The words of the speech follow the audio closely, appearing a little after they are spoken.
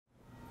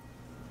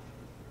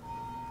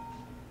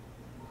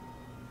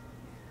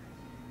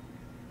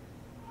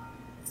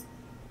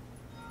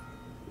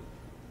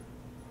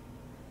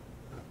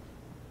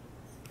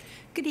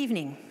Good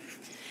evening.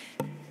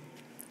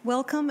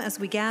 Welcome as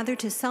we gather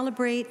to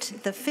celebrate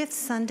the fifth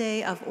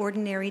Sunday of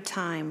Ordinary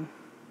Time.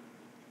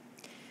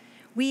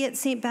 We at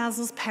St.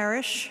 Basil's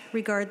Parish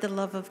regard the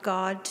love of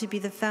God to be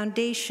the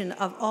foundation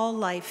of all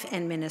life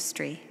and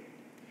ministry.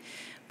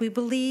 We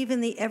believe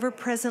in the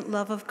ever-present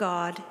love of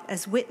God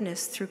as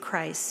witnessed through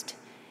Christ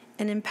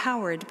and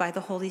empowered by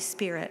the Holy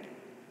Spirit.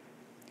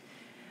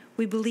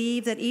 We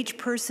believe that each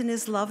person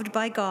is loved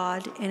by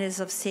God and is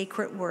of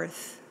sacred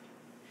worth.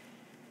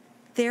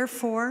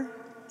 Therefore,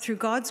 through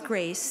God's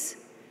grace,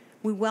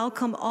 we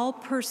welcome all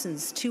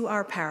persons to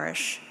our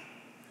parish.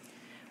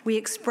 We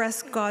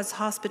express God's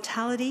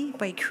hospitality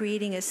by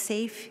creating a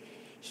safe,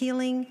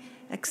 healing,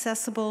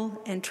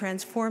 accessible, and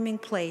transforming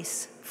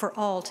place for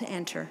all to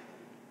enter.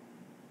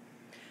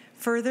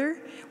 Further,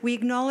 we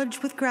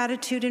acknowledge with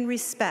gratitude and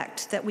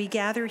respect that we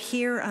gather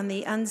here on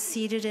the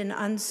unceded and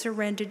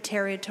unsurrendered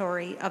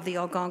territory of the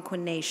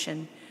Algonquin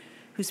Nation,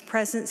 whose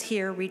presence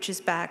here reaches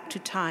back to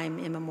time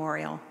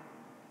immemorial.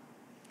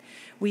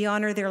 We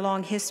honor their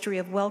long history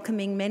of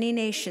welcoming many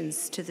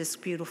nations to this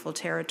beautiful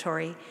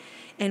territory,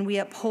 and we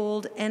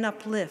uphold and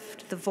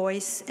uplift the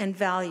voice and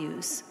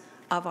values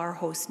of our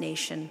host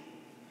nation.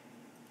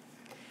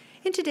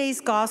 In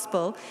today's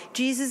gospel,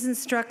 Jesus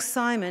instructs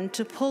Simon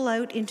to pull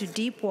out into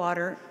deep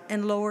water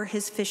and lower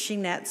his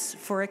fishing nets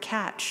for a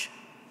catch.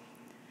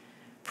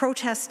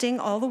 Protesting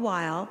all the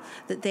while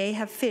that they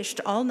have fished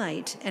all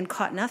night and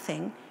caught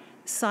nothing,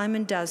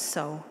 Simon does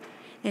so,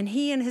 and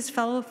he and his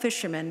fellow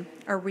fishermen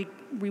are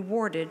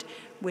rewarded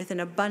with an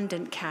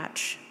abundant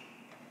catch.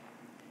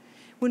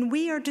 When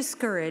we are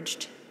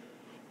discouraged,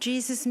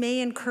 Jesus may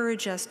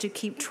encourage us to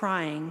keep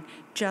trying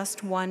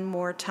just one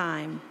more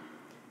time,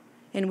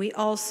 and we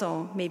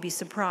also may be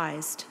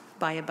surprised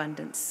by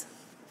abundance.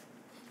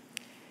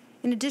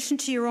 In addition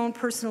to your own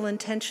personal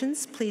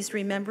intentions, please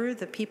remember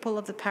the people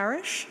of the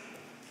parish.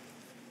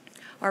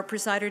 Our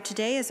presider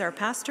today is our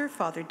pastor,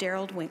 Father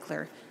Daryold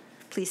Winkler.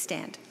 Please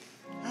stand.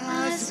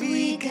 As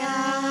we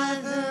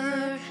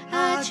gather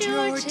at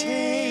your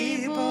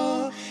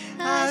table,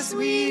 as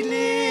we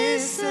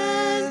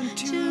listen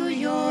to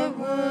your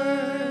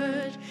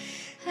word,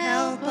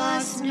 help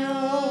us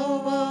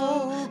know,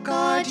 O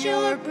God,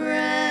 your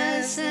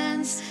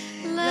presence.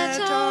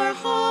 Let our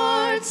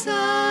hearts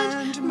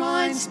and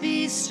minds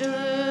be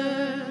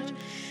stirred.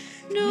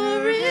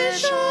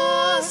 Nourish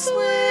us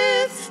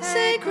with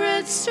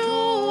sacred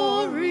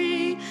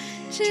story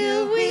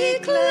till we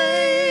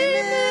claim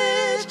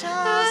it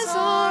as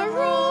our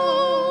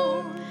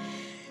own.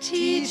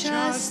 Teach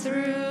us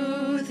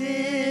through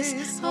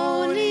this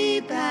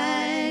holy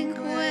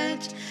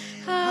banquet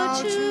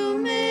how to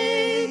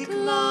make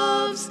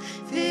love's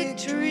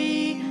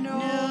victory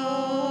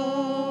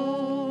known.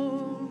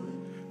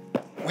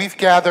 We've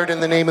gathered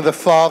in the name of the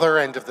Father,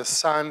 and of the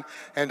Son,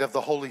 and of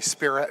the Holy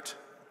Spirit.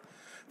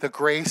 The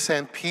grace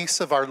and peace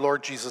of our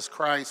Lord Jesus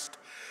Christ,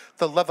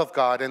 the love of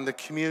God, and the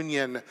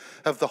communion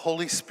of the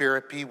Holy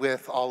Spirit be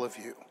with all of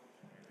you.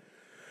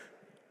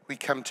 We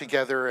come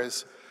together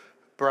as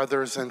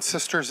brothers and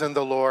sisters in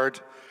the Lord.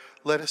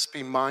 Let us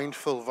be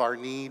mindful of our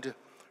need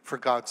for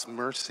God's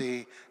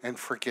mercy and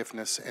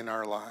forgiveness in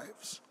our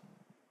lives.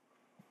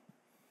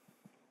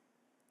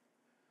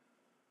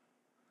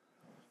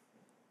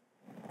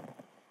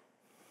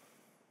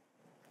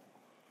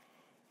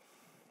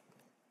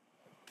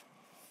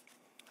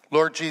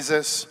 Lord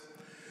Jesus,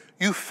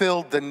 you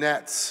filled the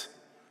nets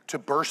to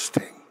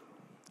bursting.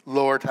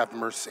 Lord, have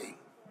mercy.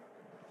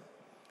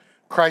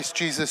 Christ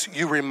Jesus,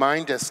 you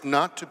remind us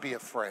not to be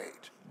afraid.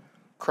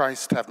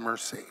 Christ, have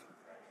mercy.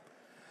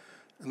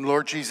 And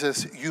Lord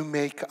Jesus, you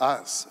make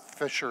us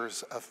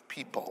fishers of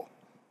people.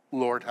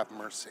 Lord, have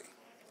mercy.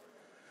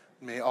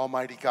 May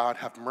Almighty God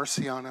have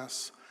mercy on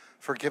us,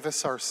 forgive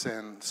us our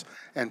sins,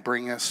 and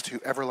bring us to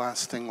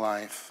everlasting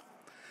life.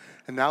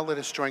 And now let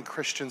us join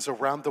Christians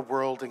around the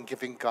world in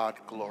giving God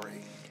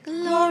glory.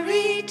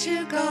 Glory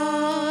to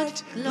God,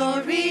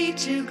 glory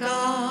to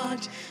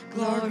God,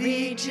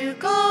 glory to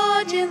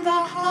God in the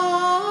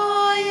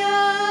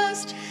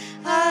highest,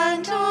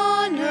 and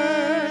on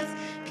earth,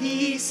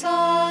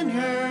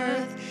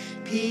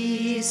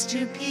 peace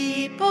to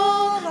people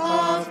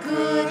of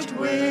good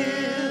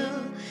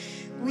will.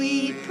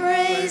 We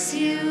praise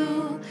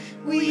you,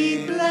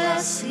 we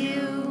bless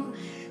you,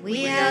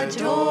 we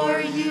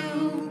adore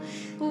you.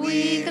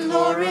 We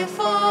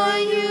glorify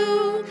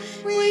you,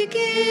 we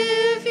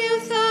give you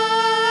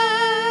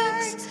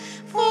thanks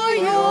for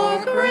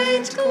your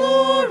great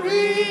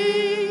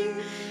glory,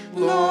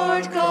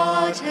 Lord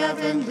God,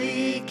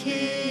 heavenly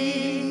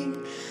King.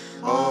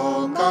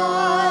 O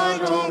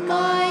God,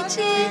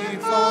 almighty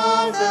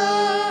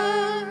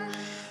Father,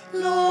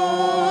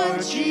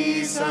 Lord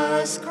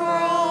Jesus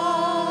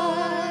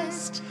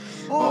Christ,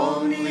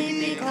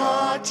 only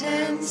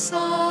begotten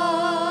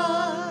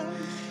Son,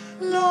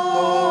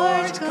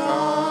 Lord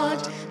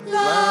God,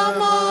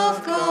 Lamb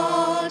of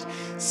God,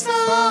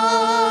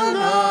 Son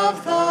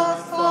of the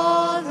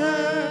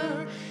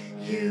Father,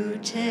 you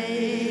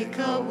take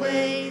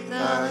away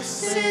the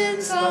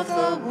sins of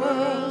the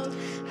world.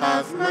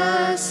 Have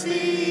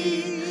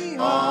mercy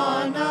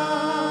on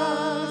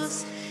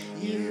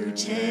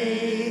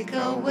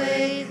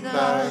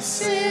the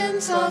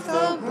sins of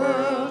the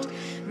world,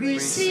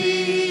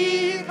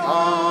 receive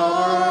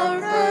our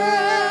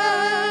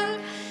prayer.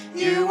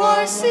 You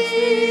are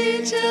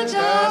seated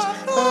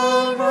at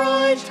the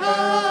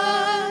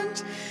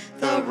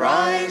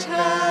right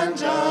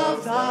hand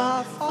of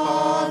the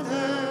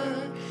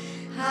Father.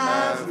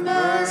 Have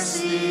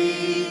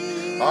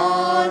mercy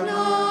on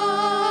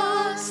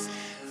us,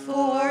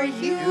 for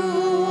you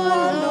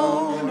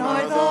alone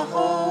are the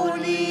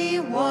Holy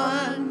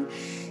One.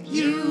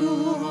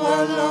 You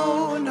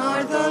alone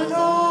are the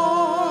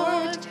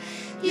Lord.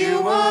 You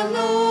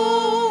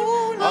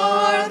alone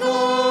are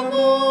the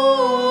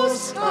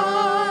Most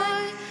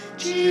High,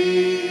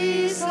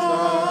 Jesus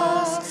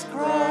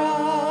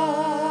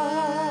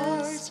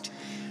Christ.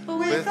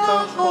 With the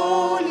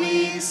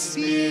Holy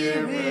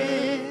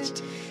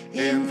Spirit,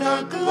 in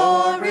the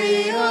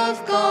glory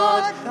of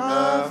God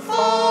the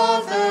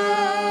Father.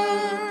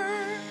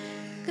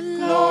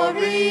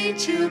 Glory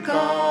to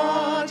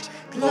God,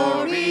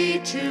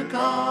 glory to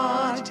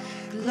God,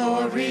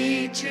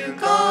 glory to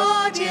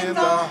God in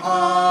the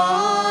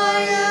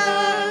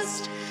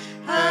highest,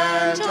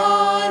 and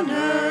on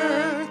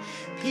earth,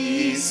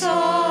 peace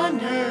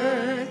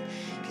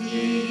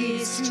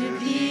to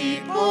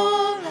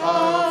people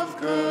of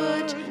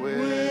good will.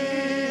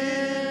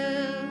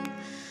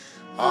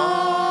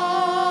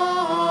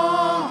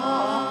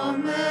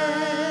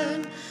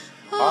 Amen.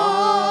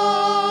 Amen.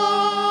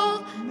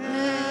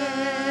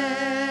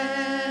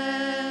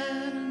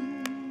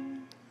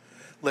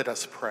 Let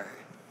us pray.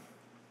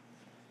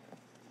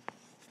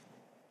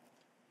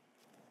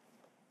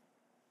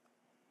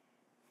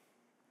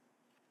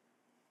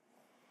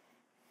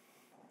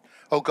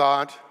 O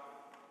God,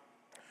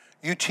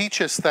 you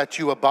teach us that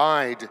you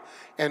abide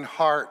in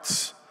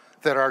hearts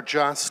that are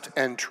just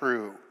and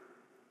true.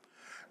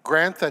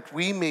 Grant that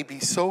we may be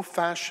so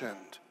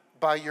fashioned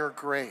by your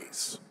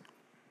grace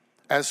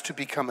as to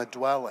become a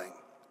dwelling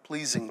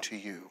pleasing to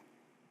you.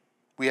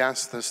 We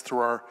ask this through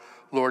our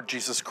Lord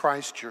Jesus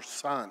Christ, your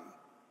Son,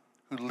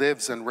 who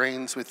lives and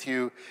reigns with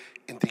you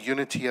in the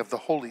unity of the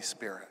Holy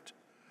Spirit,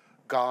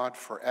 God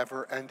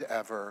forever and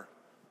ever.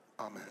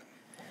 Amen.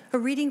 A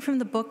reading from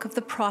the book of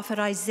the prophet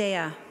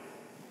Isaiah.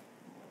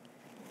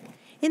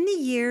 In the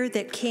year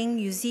that King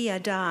Uzziah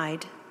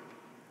died,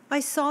 I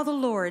saw the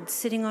Lord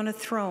sitting on a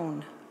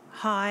throne,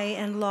 high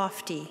and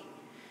lofty,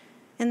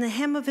 and the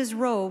hem of his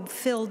robe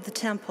filled the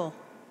temple.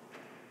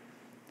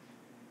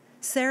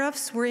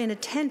 Seraphs were in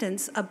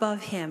attendance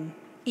above him.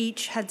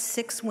 Each had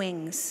 6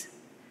 wings.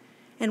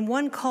 And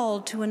one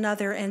called to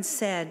another and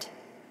said,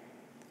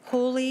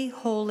 Holy,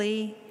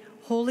 holy,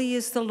 holy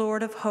is the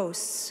Lord of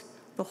hosts.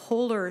 The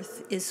whole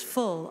earth is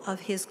full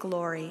of his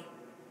glory.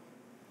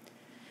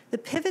 The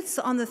pivots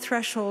on the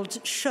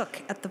threshold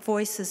shook at the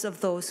voices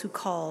of those who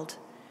called,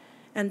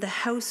 and the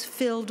house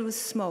filled with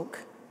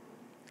smoke.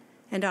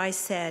 And I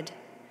said,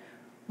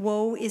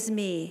 Woe is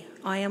me,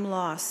 I am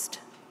lost,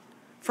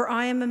 for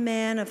I am a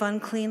man of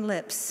unclean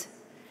lips,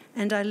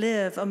 and I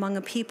live among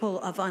a people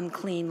of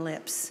unclean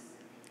lips.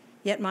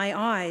 Yet my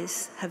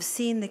eyes have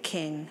seen the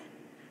King,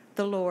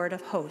 the Lord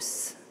of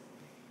hosts.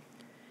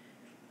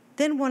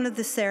 Then one of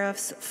the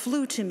seraphs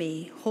flew to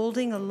me,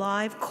 holding a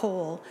live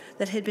coal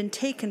that had been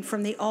taken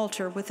from the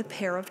altar with a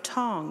pair of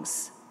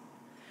tongs.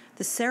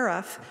 The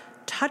seraph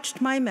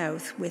touched my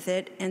mouth with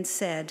it and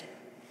said,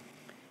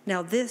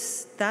 Now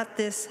this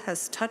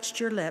has touched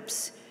your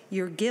lips,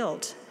 your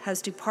guilt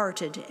has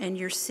departed, and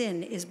your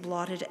sin is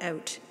blotted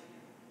out.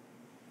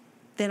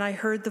 Then I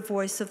heard the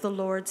voice of the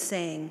Lord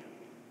saying,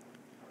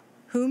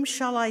 Whom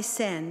shall I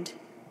send,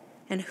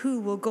 and who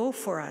will go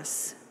for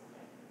us?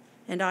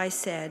 And I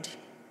said,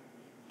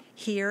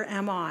 Here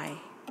am I,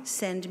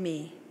 send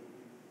me.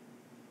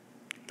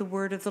 The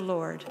word of the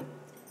Lord.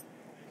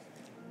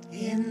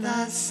 In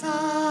the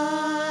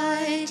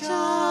sight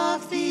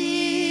of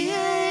the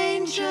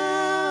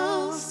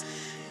angels,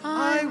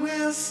 I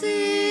will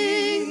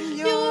sing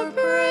your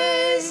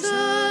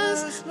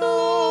praises,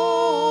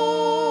 Lord.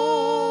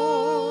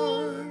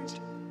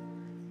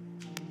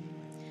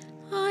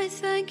 I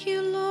thank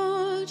you,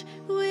 Lord,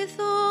 with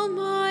all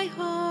my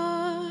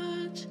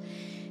heart.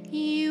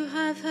 You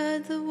have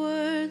heard the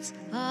words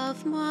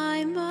of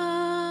my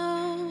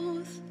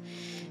mouth.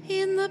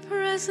 In the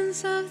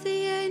presence of the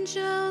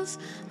angels,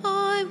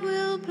 I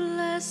will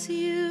bless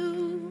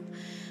you.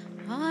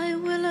 I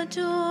will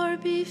adore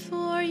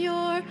before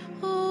your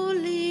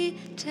holy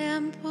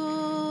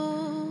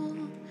temple.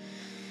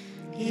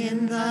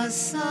 In the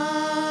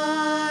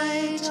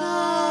sight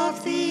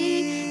of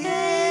the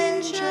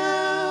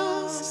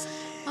angels,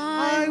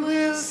 I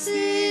will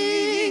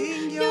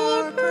sing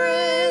your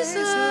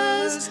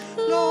praises,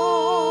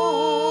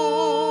 Lord.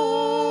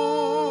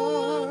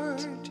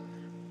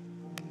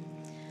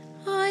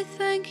 I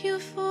thank you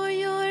for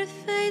your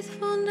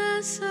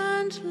faithfulness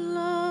and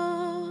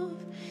love,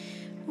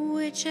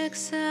 which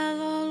excel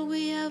all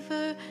we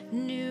ever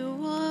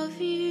knew of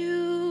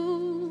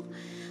you.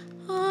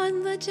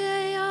 On the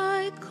day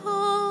I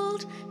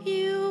called,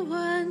 you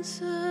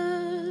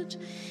answered.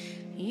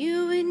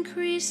 You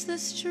increased the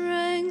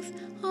strength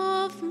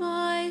of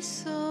my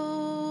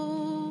soul.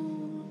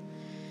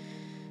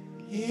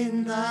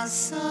 In the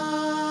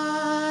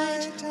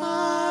sight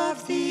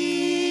of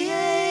the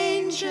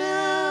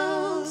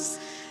angels,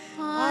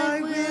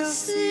 I will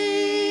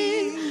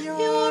sing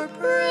your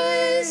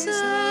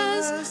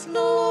praises,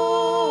 Lord.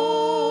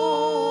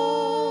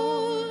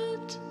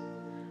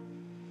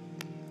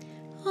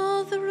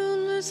 All the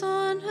rulers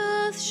on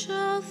earth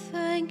shall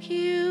thank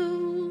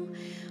you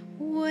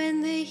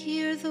when they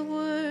hear the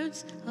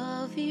words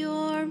of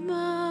your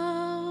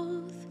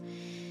mouth.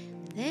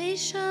 They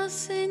shall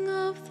sing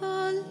of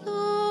the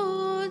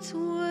Lord's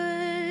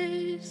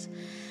ways.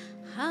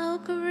 How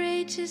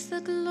great is the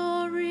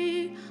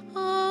glory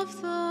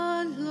of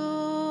the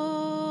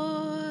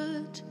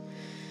Lord.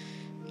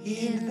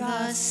 In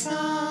the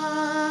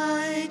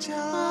sight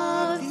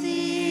of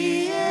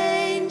the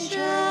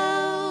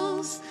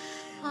angels,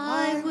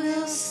 I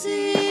will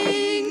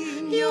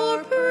sing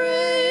your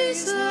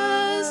praises,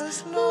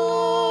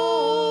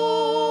 Lord.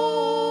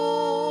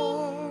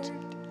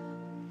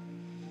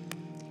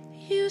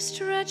 You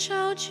stretch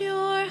out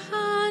your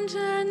hand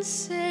and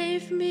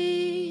save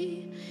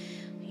me.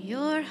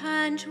 Your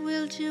hand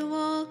will do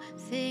all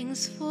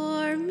things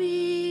for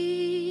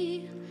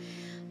me.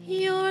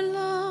 Your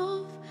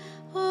love,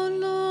 O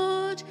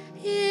Lord,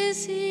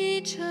 is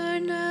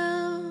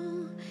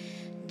eternal.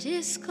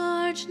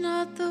 Discard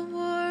not the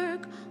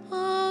work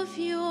of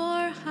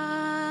your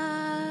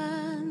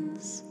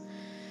hands.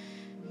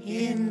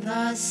 In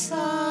the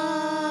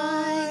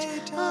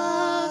sight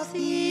of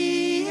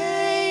the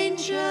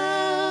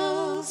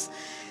angels,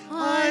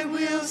 I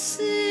will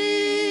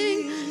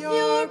sing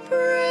your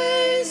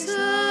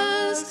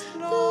praises,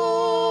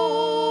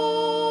 Lord.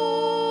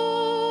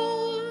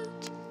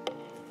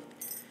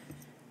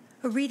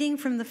 A reading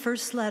from the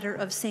first letter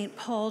of St.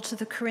 Paul to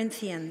the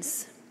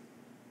Corinthians.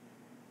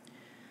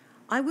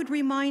 I would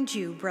remind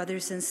you,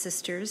 brothers and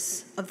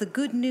sisters, of the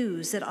good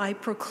news that I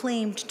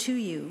proclaimed to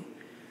you,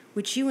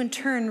 which you in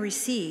turn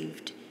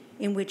received,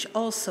 in which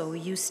also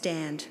you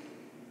stand.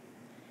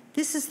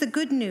 This is the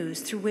good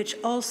news through which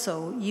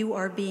also you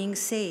are being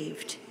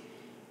saved,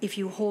 if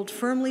you hold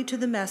firmly to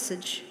the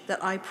message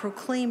that I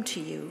proclaimed to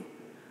you,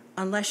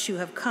 unless you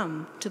have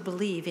come to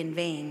believe in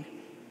vain.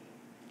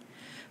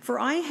 For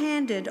I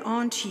handed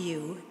on to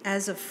you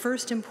as of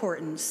first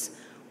importance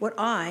what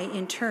I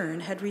in turn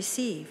had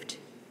received,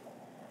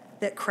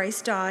 that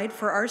Christ died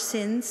for our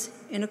sins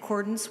in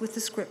accordance with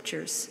the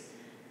Scriptures,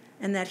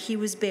 and that he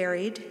was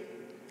buried,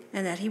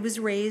 and that he was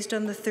raised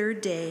on the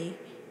third day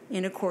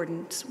in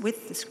accordance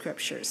with the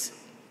Scriptures,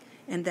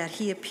 and that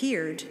he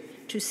appeared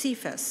to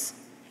Cephas,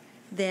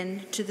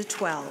 then to the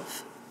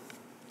 12.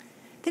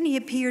 Then he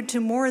appeared to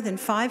more than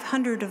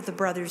 500 of the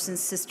brothers and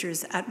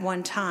sisters at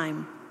one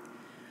time,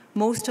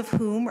 most of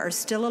whom are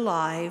still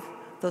alive,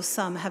 though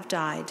some have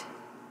died.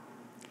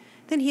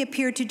 Then he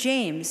appeared to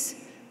James,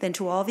 then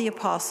to all the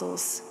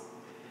apostles.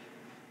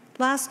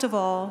 Last of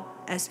all,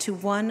 as to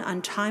one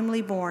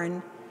untimely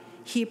born,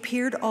 he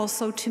appeared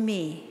also to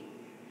me.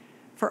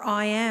 For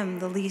I am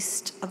the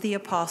least of the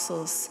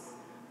apostles,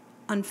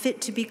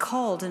 unfit to be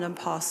called an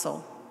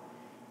apostle,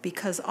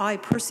 because I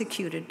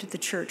persecuted the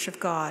church of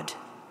God.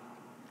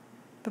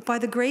 But by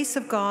the grace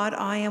of God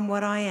I am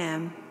what I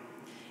am,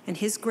 and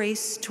his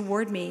grace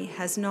toward me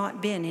has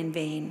not been in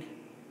vain.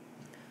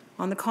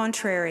 On the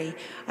contrary,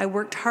 I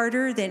worked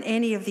harder than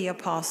any of the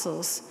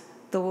apostles,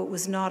 though it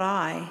was not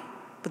I,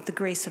 but the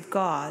grace of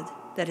God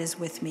that is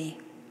with me.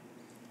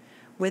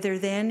 Whether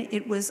then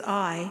it was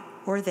I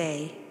or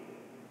they,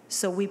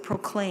 so we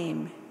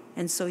proclaim,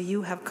 and so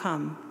you have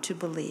come to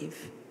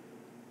believe.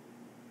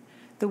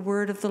 The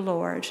word of the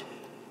Lord.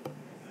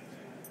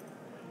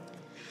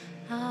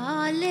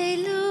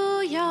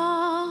 Alleluia.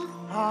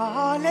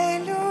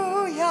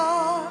 Alleluia.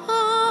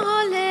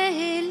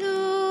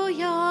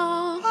 Alleluia.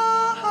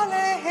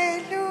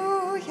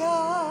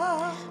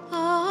 Alleluia.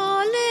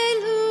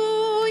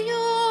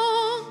 Alleluia.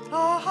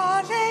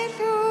 Alleluia.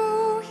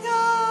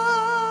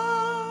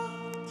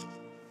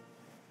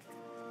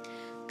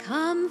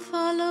 Come,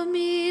 follow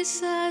me,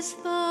 says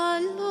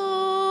the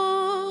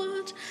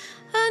Lord,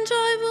 and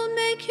I will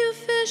make you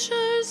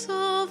fishers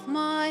of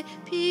my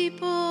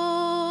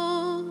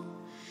people.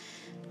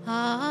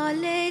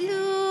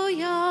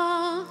 Alleluia.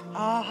 Alleluia.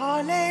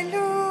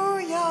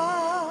 Alleluia.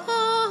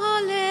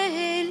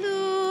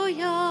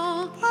 Alleluia.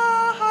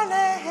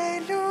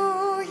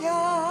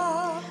 Alleluia.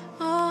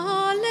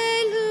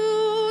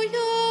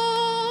 Alleluia.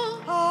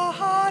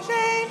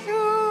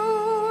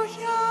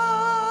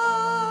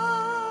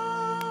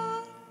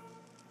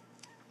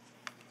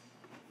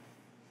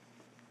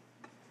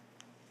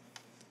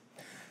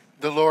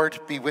 The Lord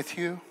be with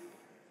you.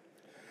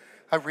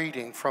 A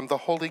reading from the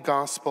Holy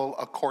Gospel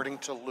according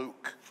to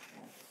Luke.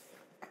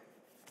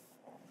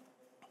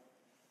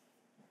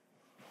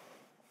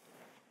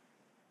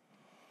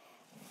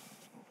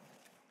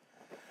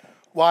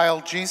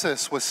 While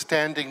Jesus was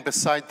standing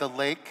beside the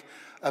lake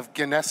of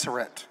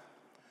Gennesaret,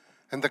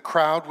 and the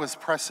crowd was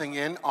pressing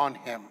in on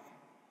him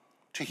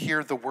to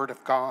hear the word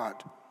of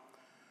God,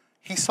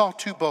 he saw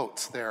two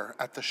boats there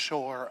at the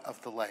shore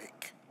of the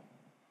lake.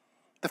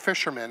 The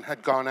fishermen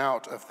had gone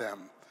out of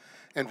them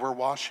and were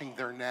washing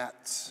their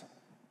nets.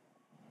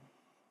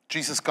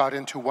 Jesus got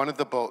into one of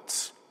the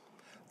boats,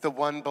 the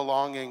one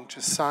belonging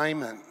to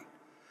Simon,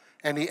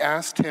 and he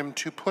asked him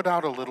to put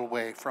out a little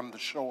way from the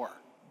shore.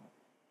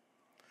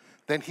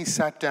 Then he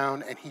sat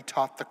down and he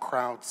taught the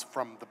crowds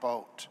from the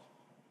boat.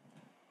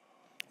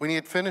 When he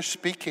had finished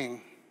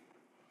speaking,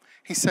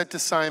 he said to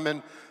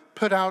Simon,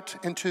 "Put out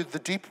into the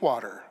deep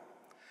water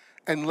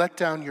and let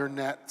down your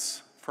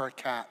nets for a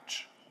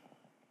catch."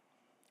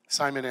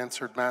 Simon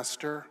answered,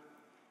 "Master,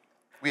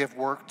 we have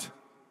worked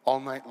all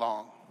night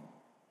long,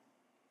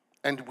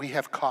 and we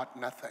have caught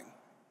nothing.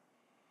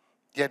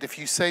 Yet if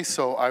you say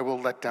so, I will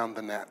let down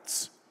the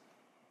nets."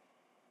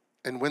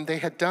 And when they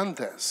had done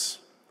this,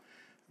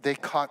 they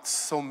caught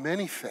so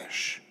many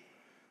fish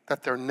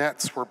that their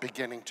nets were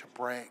beginning to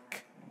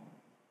break.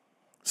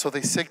 So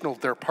they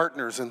signaled their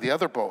partners in the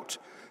other boat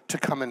to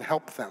come and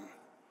help them.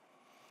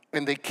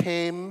 And they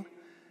came,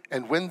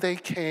 and when they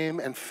came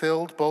and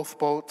filled both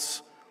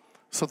boats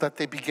so that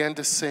they began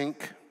to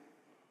sink,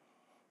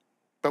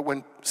 but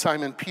when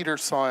Simon Peter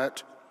saw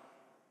it,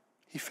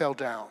 he fell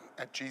down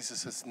at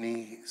Jesus'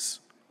 knees,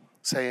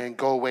 saying,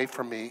 "Go away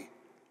from me,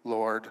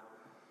 Lord,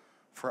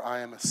 for I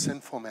am a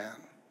sinful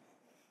man."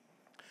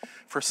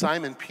 For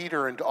Simon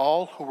Peter and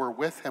all who were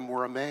with him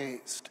were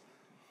amazed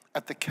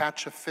at the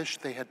catch of fish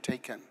they had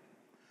taken.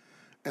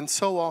 And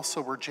so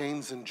also were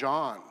James and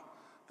John,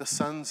 the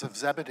sons of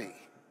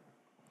Zebedee,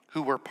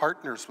 who were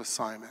partners with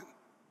Simon.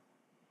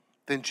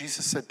 Then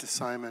Jesus said to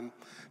Simon,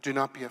 "Do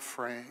not be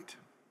afraid.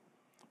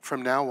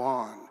 From now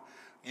on,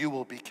 you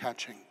will be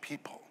catching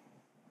people."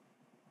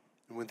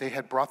 And when they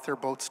had brought their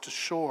boats to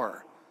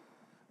shore,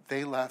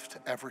 they left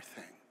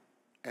everything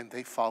and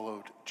they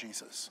followed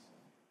Jesus.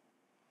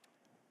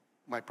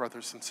 My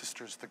brothers and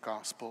sisters, the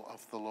gospel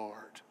of the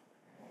Lord.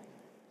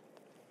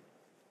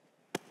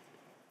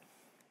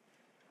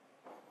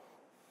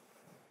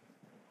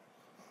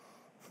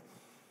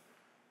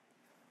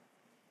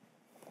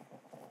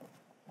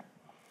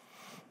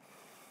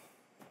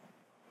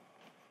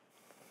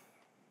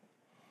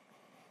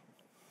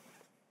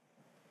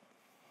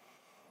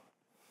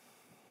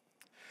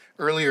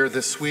 Earlier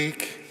this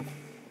week,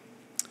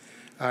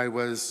 I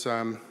was,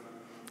 not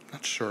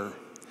sure,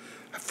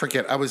 I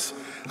forget, I was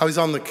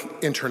on the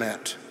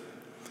internet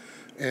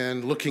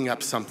and looking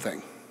up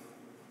something,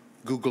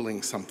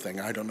 Googling something,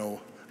 I don't know,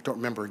 I don't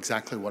remember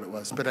exactly what it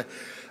was, but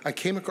I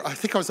came across, I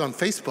think I was on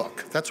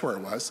Facebook, that's where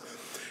it was,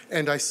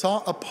 and I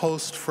saw a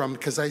post from,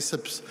 because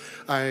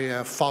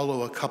I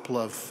follow a couple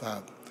of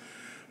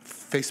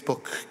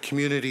Facebook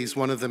communities.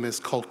 One of them is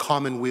called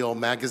Commonweal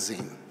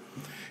Magazine.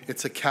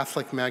 It's a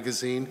Catholic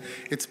magazine.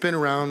 It's been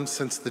around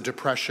since the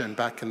Depression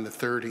back in the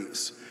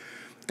 30s.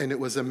 And it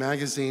was a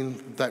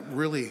magazine that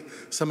really,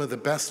 some of the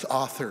best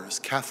authors,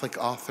 Catholic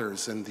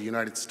authors in the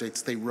United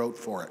States, they wrote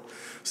for it.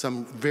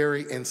 Some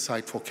very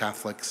insightful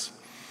Catholics,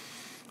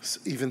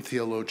 even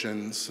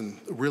theologians,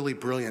 and really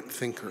brilliant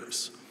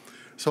thinkers.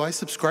 So I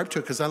subscribe to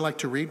it because I like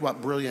to read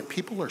what brilliant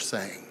people are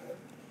saying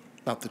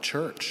about the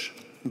church,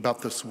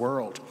 about this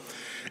world.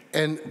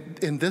 And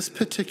in this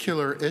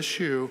particular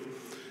issue,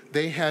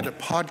 they had a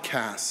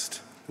podcast.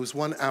 It was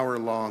 1 hour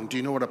long. Do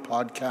you know what a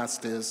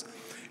podcast is?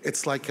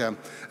 It's like a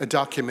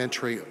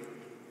documentary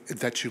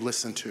that you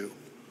listen to.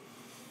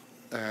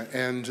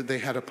 And they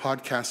had a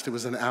podcast. It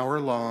was 1 hour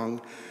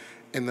long.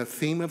 And the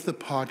theme of the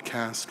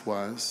podcast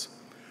was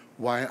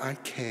why I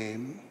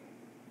came,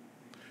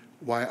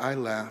 why I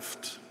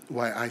left,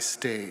 why I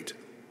stayed.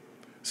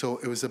 So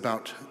it was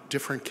about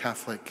different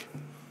Catholic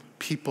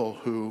people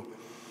who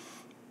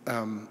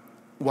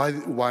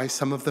why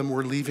some of them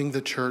were leaving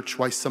the church,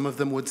 why some of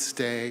them would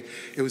stay.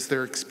 It was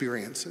their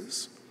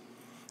experiences.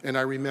 And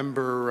I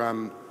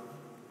remember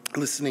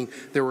listening,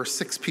 there were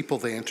 6 people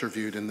they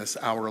interviewed in this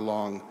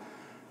hour-long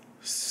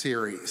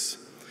series.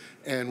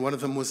 And one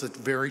of them was a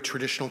very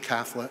traditional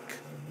Catholic.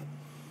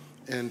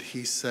 And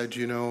he said,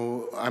 you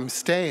know, I'm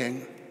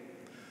staying,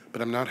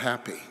 but I'm not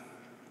happy.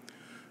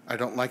 I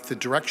don't like the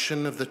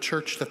direction of the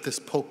church that this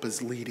Pope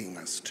is leading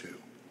us to.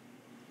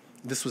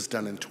 This was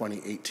done in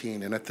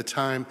 2018, and at the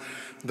time,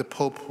 the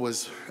Pope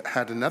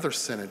had another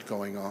synod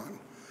going on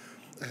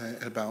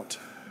about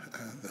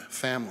the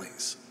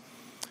families.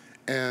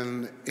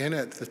 And in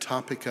it, the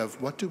topic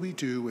of what do we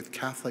do with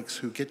Catholics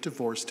who get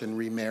divorced and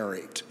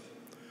remarried?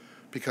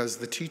 Because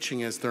the teaching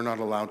is they're not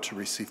allowed to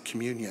receive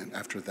communion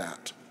after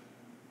that.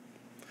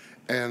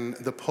 And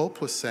the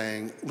Pope was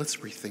saying, let's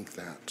rethink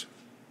that.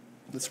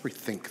 Let's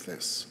rethink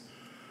this.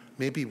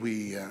 Maybe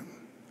it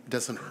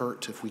doesn't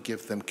hurt if we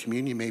give them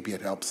communion, maybe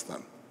it helps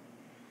them.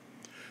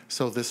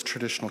 So this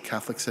traditional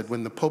Catholic said,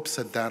 when the Pope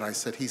said that, I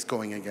said, he's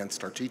going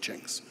against our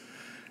teachings.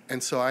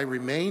 And so I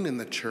remain in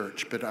the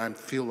church, but I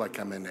feel like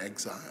I'm in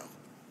exile.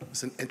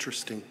 It's an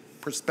interesting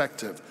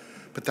perspective,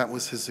 but that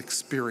was his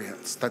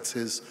experience. That's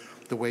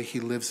the way he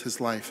lives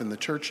his life in the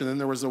church. And then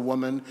there was a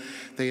woman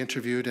they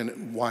interviewed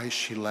and why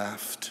she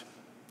left.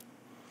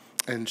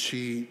 And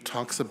she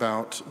talks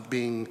about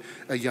being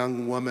a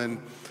young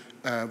woman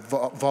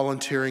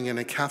volunteering in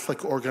a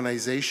Catholic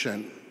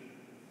organization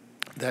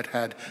that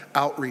had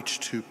outreach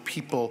to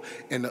people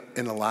in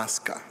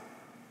Alaska.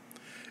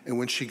 And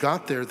when she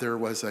got there, there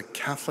was a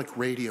Catholic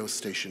radio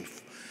station.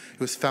 It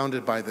was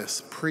founded by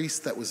this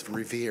priest that was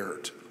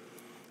revered.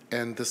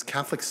 And this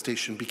Catholic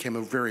station became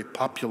a very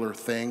popular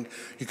thing.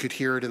 You could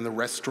hear it in the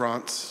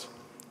restaurants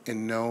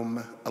in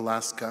Nome,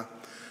 Alaska.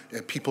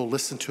 People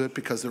listened to it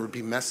because there would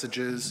be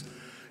messages,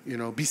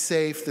 be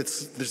safe,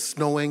 there's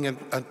snowing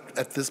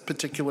at this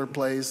particular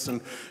place,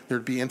 and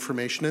there'd be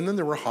information. And then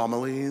there were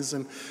homilies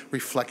and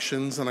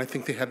reflections, and I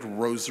think they had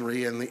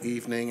rosary in the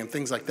evening and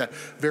things like that.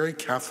 Very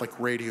Catholic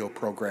radio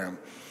program.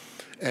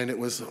 And it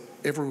was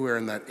everywhere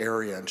in that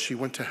area, and she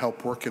went to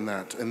help work in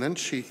that. And then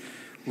she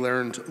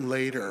learned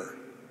later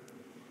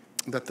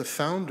that the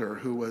founder,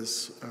 who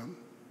was a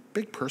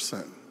big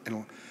person,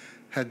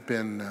 had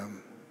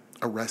been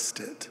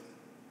arrested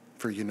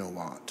for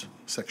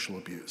sexual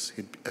abuse.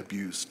 He'd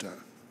abused a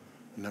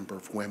number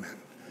of women.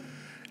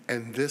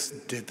 And this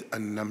did a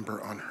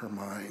number on her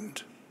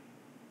mind.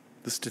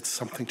 This did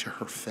something to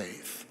her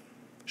faith.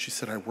 She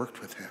said, I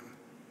worked with him.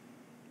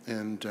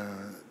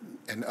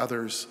 And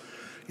others,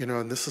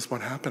 and this is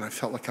what happened. I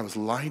felt like I was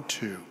lied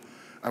to.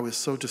 I was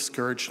so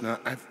discouraged, and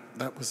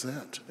that was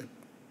it.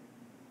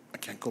 I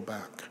can't go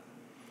back.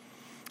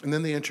 And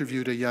then they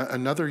interviewed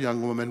another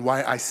young woman,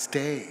 why I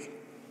stay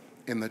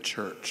in the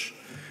church.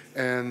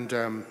 And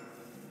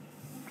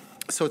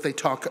so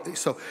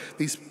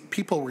these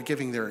people were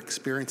giving their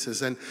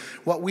experiences. And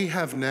what we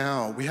have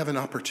now, we have an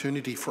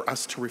opportunity for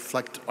us to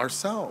reflect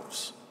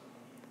ourselves.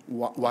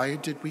 Why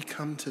did we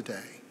come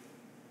today?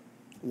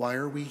 Why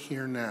are we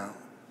here now?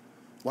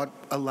 What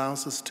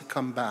allows us to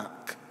come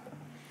back?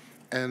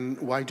 And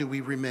why do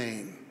we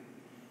remain?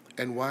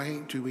 And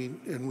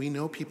we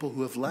know people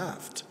who have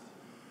left.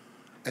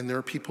 And there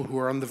are people who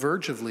are on the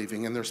verge of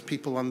leaving, and there's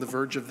people on the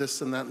verge of this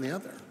and that and the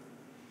other.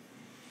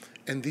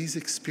 And these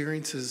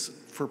experiences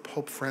for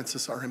Pope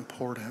Francis are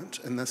important,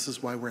 and this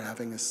is why we're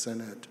having a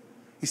synod.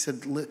 He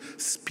said,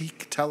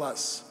 speak, tell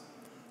us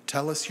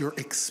your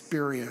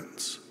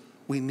experience.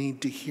 We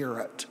need to hear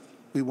it.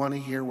 We want to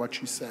hear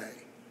what you say,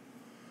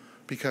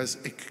 because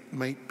it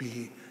might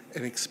be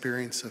an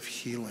experience of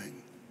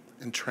healing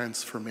and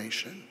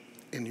transformation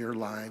in your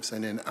lives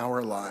and in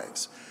our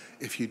lives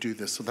if you do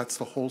this. So that's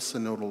the whole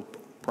synodal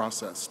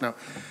process. Now,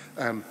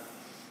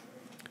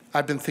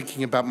 I've been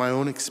thinking about my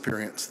own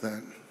experience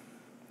then.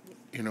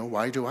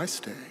 Why do I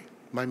stay?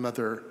 My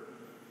mother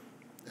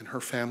and her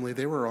family,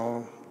 they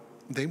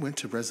went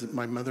to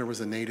my mother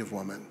was a Native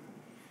woman,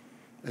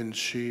 and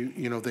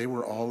they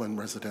were all in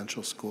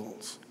residential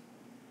schools,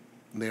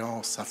 and they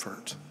all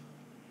suffered.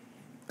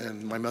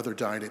 And my mother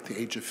died at the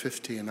age of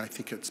 50, and I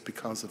think it's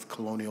because of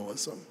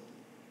colonialism.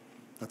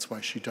 That's why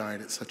she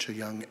died at such a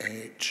young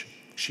age.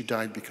 She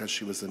died because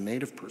she was a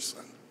Native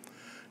person.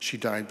 She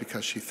died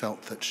because she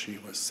felt that she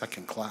was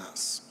second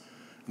class,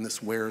 and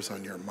this wears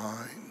on your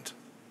mind.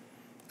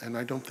 And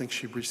I don't think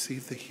she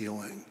received the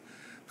healing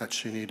that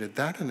she needed.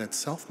 That in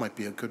itself might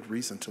be a good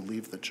reason to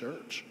leave the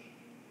church.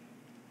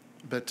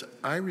 But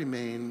I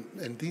remain,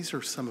 and these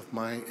are some of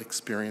my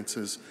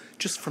experiences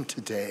just from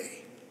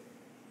today.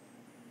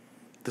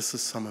 This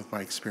is some of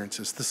my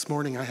experiences. This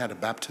morning I had a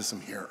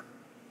baptism here.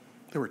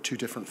 There were two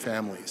different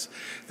families.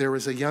 There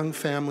was a young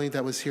family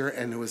that was here,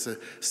 and it was a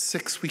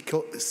 6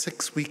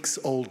 weeks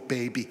old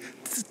baby.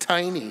 It's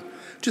tiny,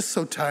 just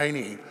so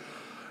tiny.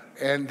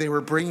 And they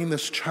were bringing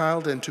this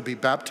child in to be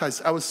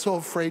baptized. I was so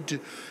afraid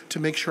to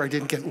make sure I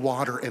didn't get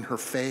water in her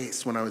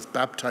face when I was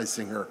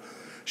baptizing her.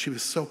 She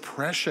was so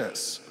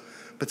precious,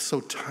 but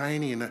so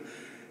tiny. And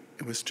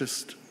it was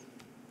just,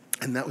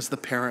 and that was the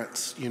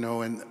parents,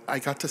 and I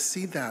got to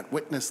see that,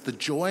 witness the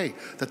joy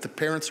that the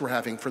parents were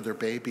having for their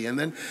baby. And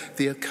then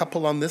the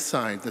couple on this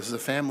side, there's a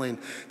family, and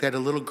they had a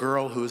little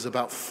girl who was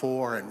about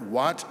 4, and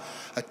what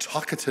a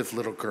talkative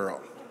little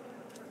girl.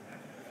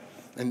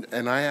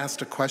 And I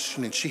asked a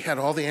question, and she had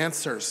all the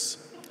answers.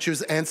 She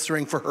was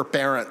answering for her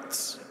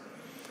parents.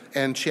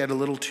 And she had a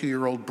little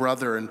 2-year-old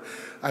brother, and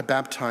I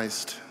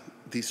baptized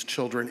these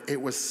children.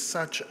 It was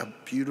such a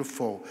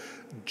beautiful,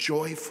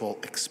 joyful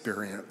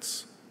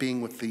experience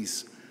being with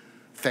these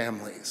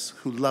families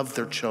who love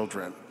their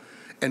children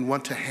and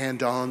want to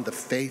hand on the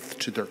faith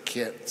to their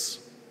kids,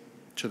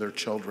 to their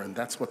children.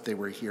 That's what they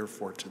were here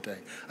for today.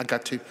 I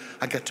got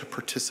to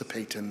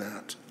participate in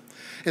that.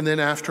 And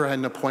then after, I had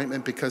an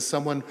appointment because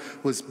someone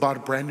bought a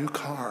brand new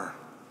car.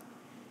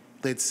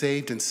 They'd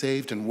saved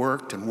and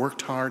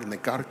worked hard, and they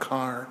got a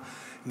car.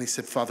 And they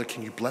said, Father,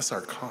 can you bless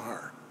our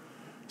car?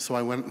 So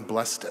I went and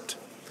blessed it.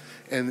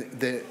 And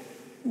the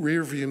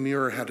rear view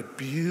mirror had a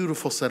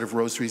beautiful set of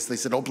rosaries. They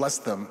said, bless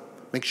them.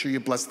 Make sure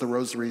you bless the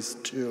rosaries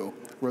too.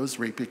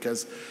 Rosary,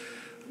 because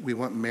we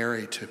want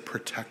Mary to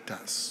protect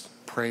us.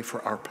 Pray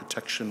for our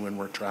protection when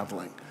we're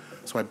traveling.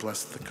 So I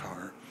blessed the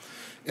car.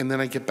 And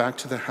then I get back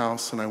to the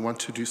house, and I want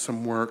to do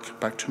some work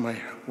back to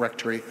my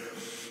rectory.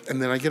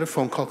 And then I get a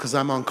phone call because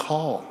I'm on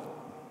call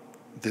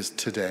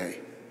today.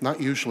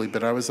 Not usually,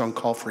 but I was on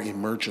call for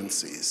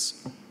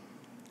emergencies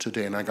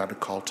today, and I got a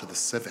call to the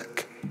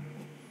Civic.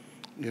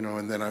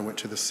 And then I went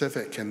to the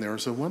Civic, and there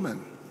was a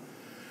woman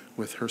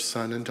with her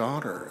son and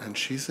daughter, and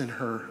she's in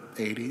her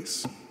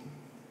 80s,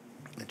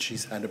 and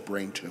she's had a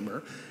brain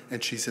tumor,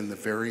 and she's in the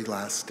very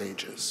last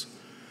stages.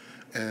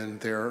 And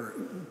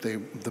the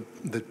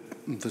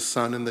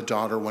son and the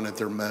daughter wanted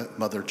their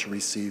mother to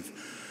receive,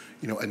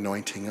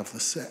 anointing of the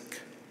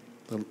sick,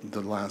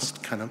 the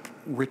last kind of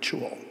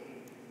ritual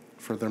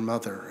for their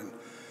mother.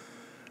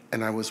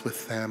 And I was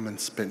with them and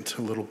spent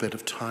a little bit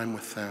of time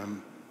with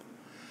them.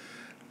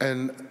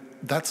 And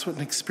that's what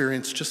an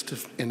experience just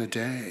in a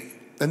day.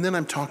 And then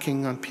I'm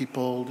talking on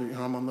people,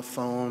 I'm on the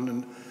phone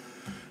and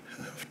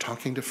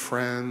talking to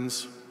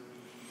friends,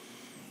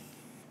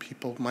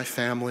 people, my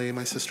family.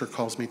 My sister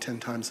calls me 10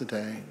 times a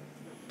day.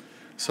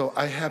 So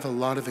I have a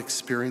lot of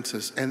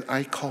experiences, and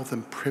I call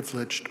them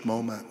privileged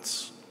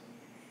moments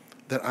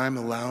that I'm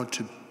allowed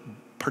to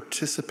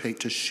participate,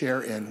 to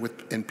share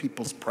in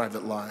people's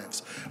private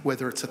lives,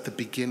 whether it's at the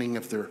beginning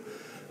of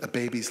a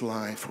baby's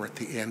life or at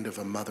the end of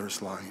a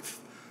mother's life.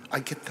 I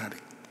get that.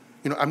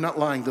 I'm not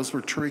lying. Those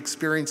were true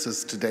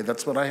experiences today.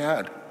 That's what I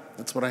had.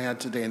 That's what I had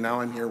today, and now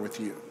I'm here with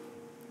you,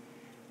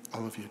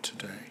 all of you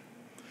today.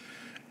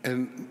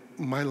 And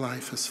my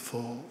life is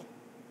full.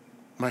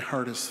 My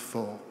heart is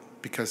full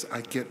because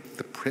I get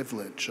the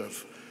privilege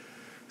of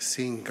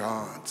seeing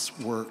God's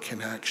work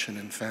in action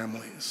in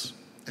families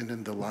and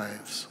in the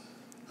lives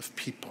of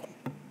people.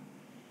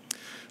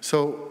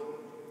 So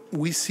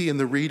we see in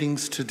the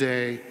readings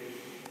today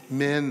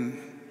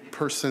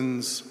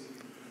persons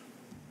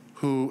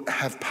who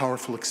have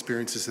powerful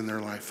experiences in their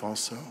life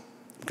also.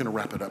 I'm going to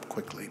wrap it up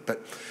quickly,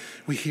 but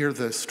we hear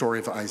the story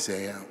of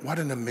Isaiah. What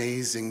an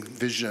amazing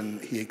vision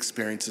he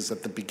experiences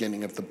at the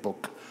beginning of the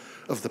book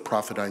of the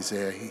prophet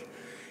Isaiah. He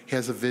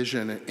has a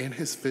vision, and in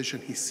his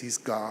vision he sees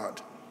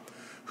God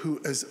who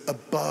is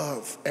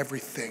above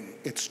everything.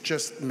 It's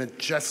just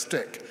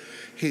majestic.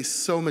 He's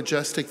so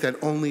majestic that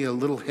only a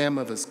little hem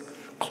of his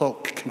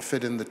cloak can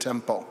fit in the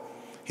temple.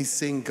 He's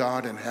seeing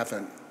God in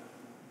heaven,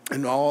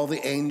 and all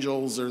the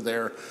angels are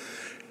there.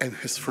 And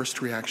his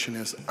first reaction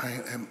is, I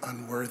am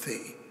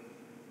unworthy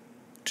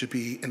to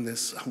be in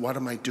this. What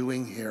am I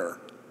doing here?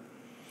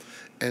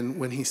 And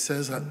when he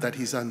says that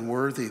he's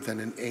unworthy, then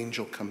an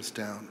angel comes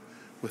down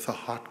with a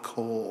hot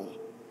coal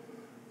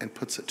and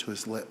puts it to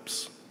his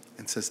lips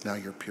and says, now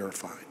you're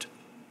purified.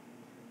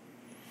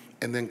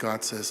 And then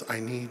God says, I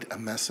need a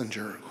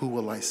messenger. Who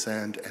will I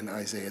send? And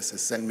Isaiah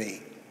says, send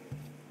me.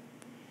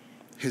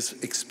 His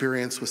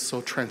experience was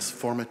so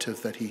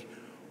transformative that he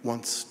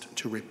wants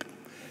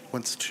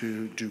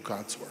to do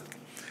God's work.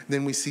 And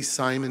then we see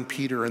Simon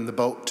Peter in the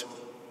boat,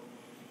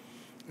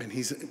 and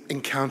he's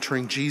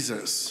encountering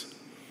Jesus.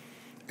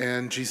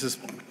 And Jesus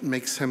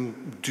makes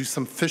him do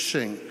some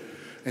fishing,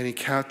 and he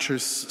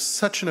catches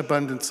such an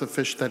abundance of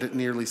fish that it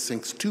nearly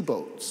sinks 2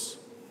 boats.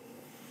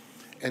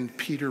 And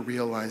Peter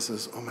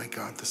realizes, oh my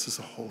God, this is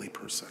a holy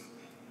person.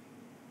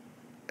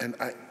 And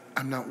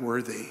I'm not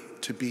worthy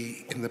to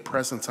be in the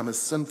presence. I'm a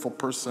sinful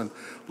person.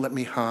 Let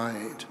me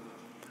hide.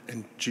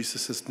 And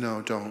Jesus says,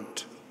 no,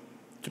 don't.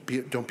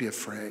 Don't be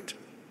afraid.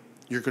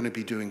 You're going to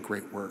be doing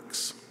great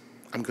works.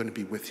 I'm going to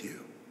be with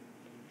you.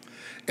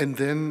 And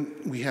then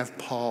we have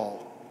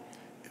Paul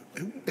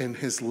in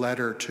his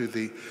letter to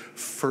the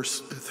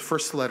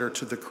first letter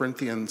to the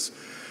Corinthians,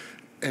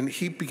 and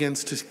he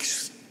begins to,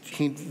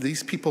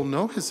 these people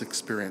know his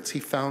experience. He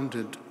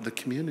founded the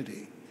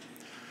community.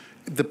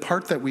 The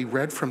part that we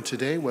read from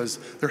today was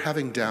they're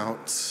having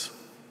doubts.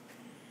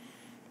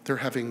 They're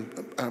having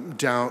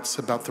doubts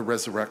about the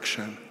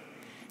resurrection.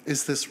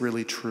 Is this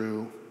really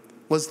true?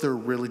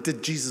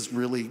 Did Jesus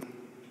really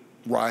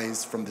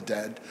rise from the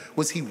dead?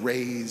 Was he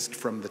raised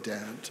from the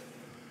dead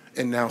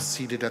and now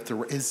seated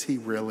is he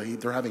really?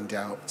 They're having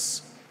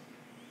doubts.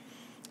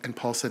 And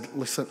Paul said,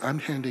 listen, I'm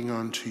handing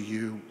on to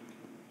you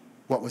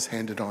what was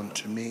handed on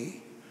to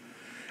me.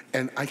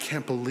 And I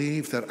can't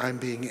believe that I'm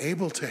being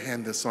able to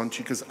hand this on to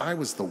you because I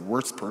was the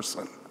worst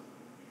person.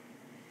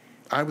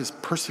 I was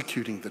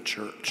persecuting the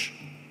church.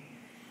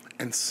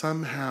 And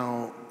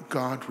somehow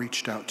God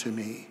reached out to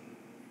me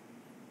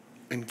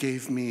and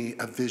gave me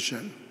a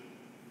vision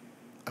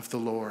of the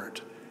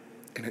Lord,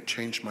 and it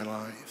changed my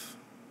life,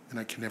 and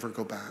I can never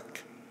go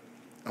back.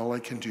 All I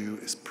can do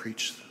is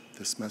preach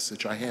this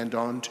message.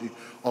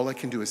 All I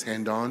can do is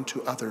hand on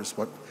to others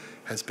what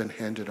has been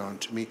handed on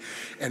to me.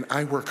 And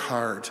I work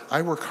hard.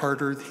 I work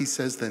harder, he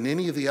says, than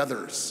any of the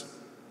others.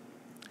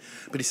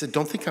 But he said,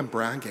 don't think I'm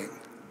bragging.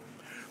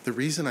 The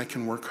reason I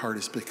can work hard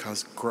is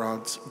because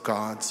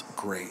God's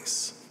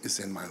grace is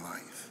in my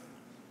life.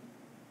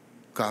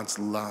 God's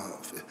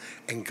love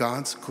and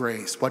God's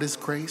grace. What is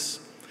grace?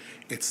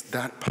 It's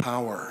that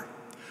power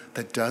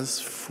that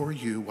does for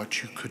you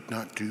what you could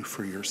not do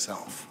for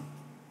yourself.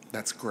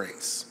 That's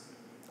grace.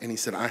 And he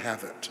said, I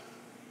have it.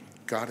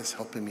 God is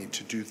helping me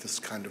to do this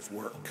kind of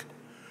work.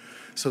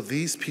 So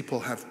these people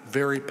have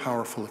very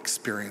powerful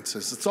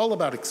experiences. It's all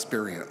about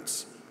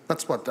experience.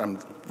 That's what I'm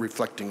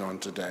reflecting on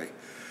today.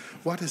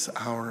 What is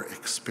our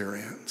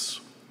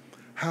experience?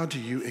 How do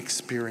you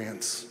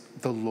experience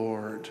the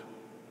Lord,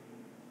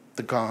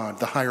 the God,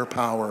 the higher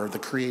power, the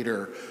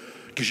creator,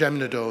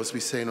 Gejemnado, as we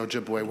say in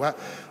Ojibwe.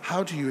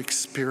 How do you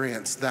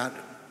experience that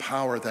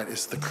power that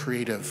is the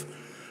creative,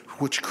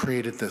 which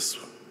created this,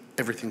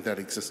 everything that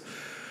exists?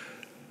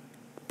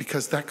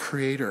 Because that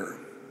creator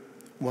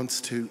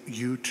wants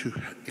you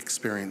to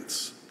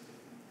experience,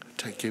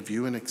 to give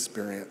you an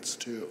experience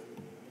too.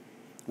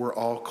 We're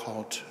all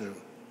called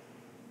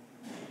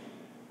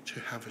to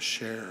have a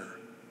share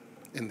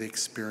in the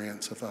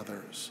experience of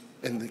others,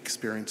 in the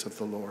experience of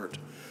the Lord.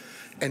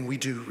 And we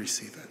do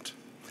receive it.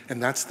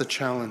 And that's the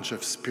challenge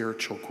of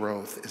spiritual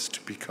growth, is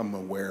to become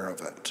aware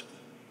of it.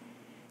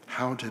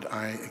 How did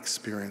I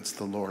experience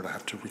the Lord? I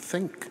have to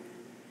rethink.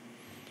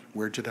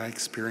 Where did I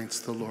experience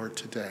the Lord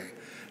today?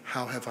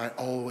 How have I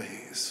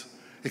always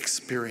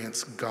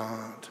experienced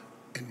God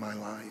in my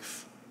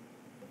life?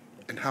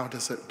 And how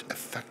does it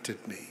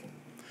affected me?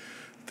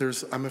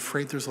 I'm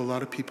afraid there's a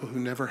lot of people who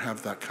never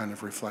have that kind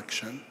of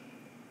reflection.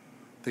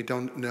 They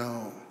don't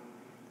know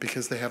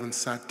because they haven't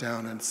sat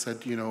down and said,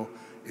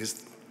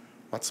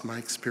 what's my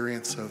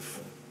experience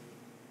of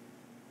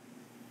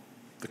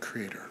the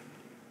Creator?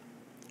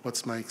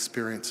 What's my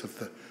experience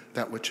of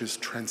that which is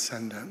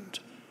transcendent,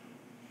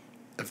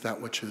 of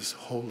that which is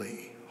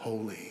holy,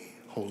 holy,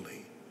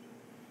 holy?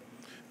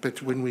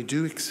 But when we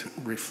do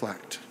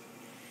reflect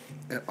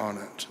on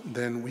it,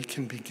 then we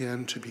can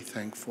begin to be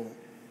thankful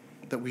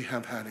that we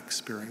have had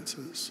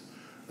experiences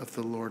of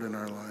the Lord in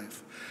our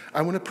life.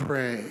 I want to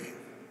pray.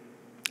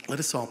 Let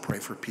us all pray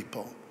for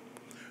people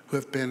who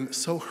have been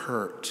so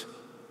hurt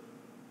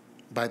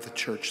by the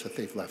church that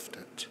they've left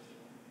it.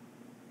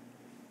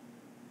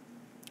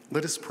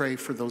 Let us pray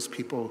for those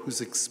people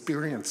whose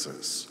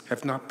experiences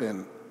have not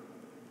been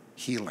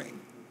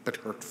healing, but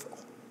hurtful.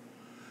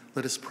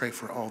 Let us pray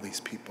for all these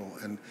people,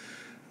 and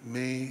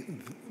may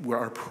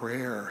our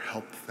prayer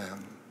help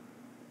them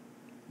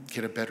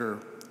get a better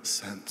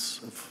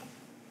sense of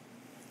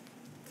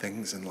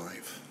things in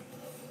life.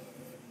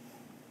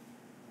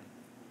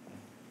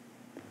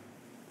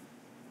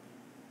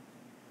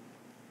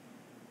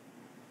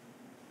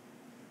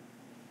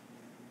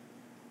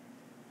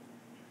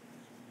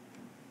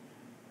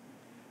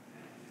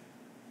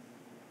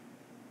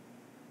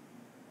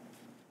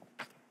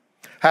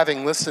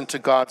 Having listened to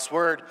God's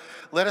word,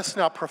 let us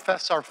now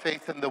profess our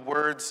faith in the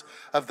words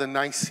of the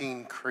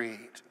Nicene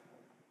Creed.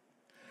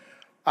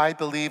 I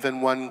believe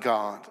in one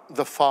God,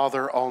 the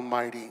Father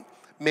Almighty,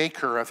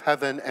 maker of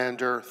heaven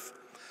and earth,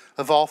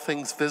 of all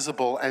things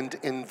visible and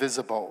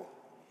invisible.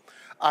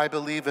 I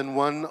believe in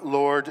one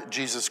Lord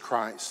Jesus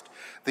Christ,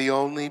 the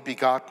only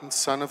begotten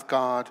Son of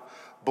God,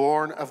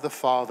 born of the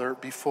Father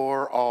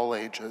before all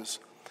ages,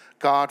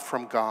 God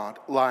from God,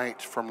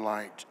 light from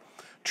light,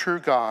 true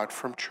God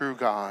from true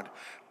God,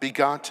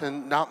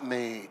 begotten, not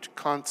made,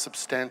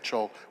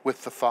 consubstantial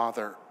with the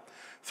Father.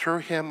 Through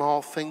him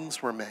all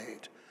things were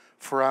made.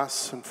 For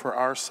us and for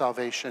our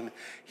salvation,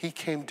 he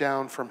came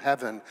down from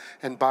heaven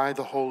and by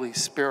the Holy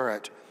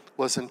Spirit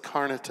was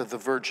incarnate of the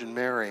Virgin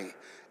Mary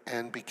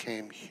and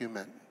became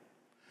human.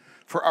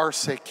 For our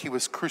sake, he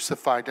was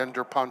crucified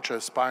under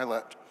Pontius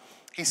Pilate.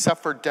 He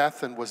suffered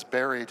death and was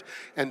buried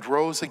and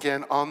rose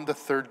again on the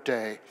third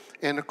day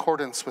in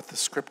accordance with the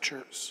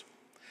Scriptures.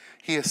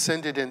 He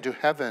ascended into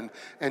heaven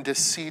and is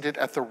seated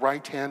at the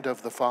right hand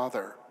of the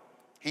Father.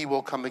 He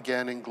will come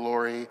again in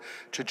glory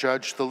to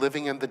judge the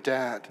living and the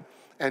dead,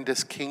 and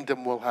his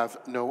kingdom will have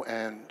no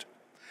end.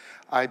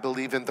 I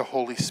believe in the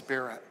Holy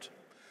Spirit,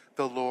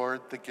 the Lord,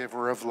 the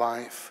giver of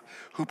life,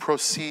 who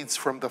proceeds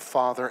from the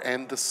Father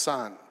and the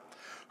Son,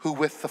 who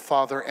with the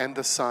Father and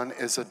the Son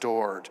is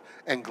adored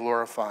and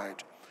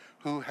glorified,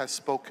 who has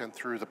spoken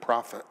through the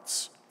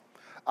prophets.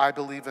 I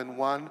believe in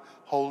one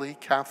holy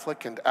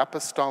Catholic and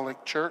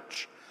apostolic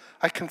church.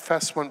 I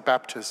confess one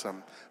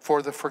baptism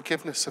for the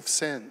forgiveness of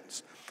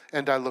sins,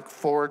 and I look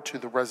forward to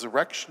the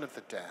resurrection of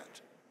the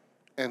dead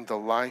and the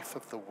life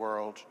of the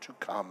world to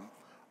come.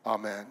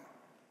 Amen.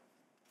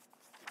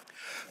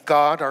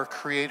 God, our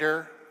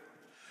Creator,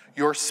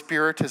 your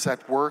Spirit is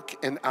at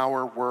work in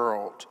our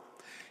world.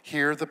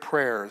 Hear the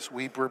prayers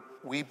we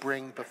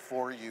bring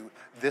before you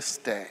this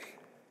day.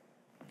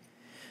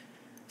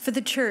 For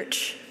the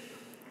Church,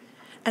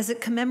 as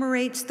it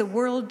commemorates the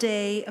World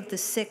Day of the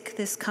Sick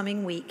this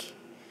coming week,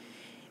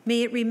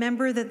 may it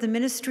remember that the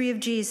ministry of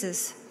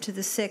Jesus to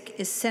the sick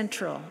is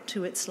central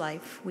to its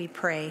life, we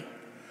pray.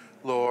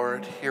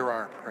 Lord, hear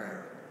our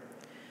prayer.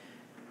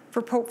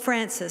 For Pope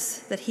Francis,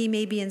 that he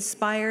may be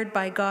inspired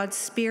by God's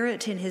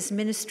Spirit in his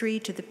ministry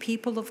to the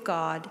people of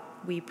God,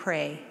 we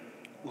pray.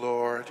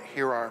 Lord,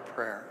 hear our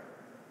prayer.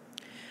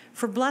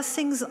 For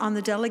blessings on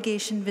the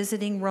delegation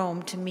visiting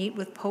Rome to meet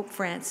with Pope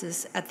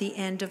Francis at the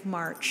end of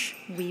March,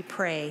 we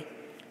pray.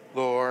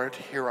 Lord,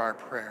 hear our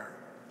prayer.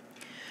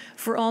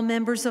 For all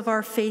members of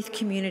our faith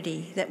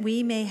community, that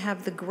we may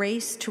have the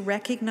grace to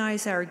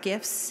recognize our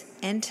gifts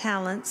and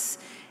talents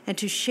and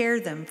to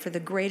share them for the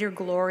greater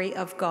glory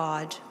of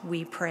God,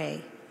 we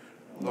pray.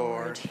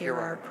 Lord, hear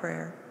our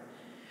prayer.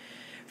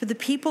 For the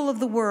people of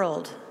the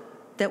world,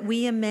 that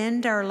we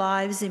amend our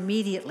lives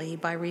immediately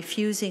by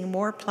refusing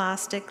more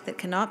plastic that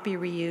cannot be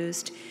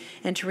reused,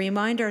 and to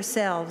remind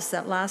ourselves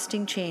that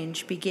lasting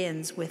change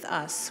begins with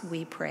us,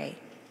 we pray.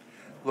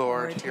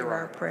 Lord, Hear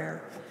our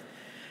prayer.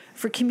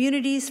 For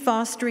communities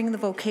fostering the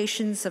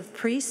vocations of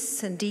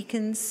priests and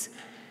deacons,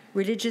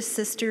 religious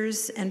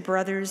sisters and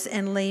brothers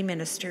and lay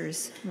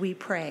ministers, we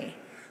pray.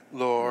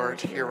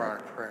 Lord, hear our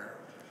prayer.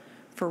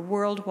 For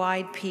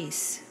worldwide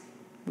peace,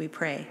 we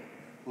pray.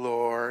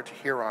 Lord,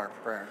 hear our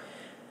prayer.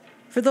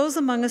 For those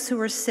among us who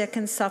are sick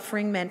and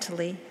suffering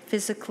mentally,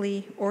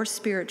 physically, or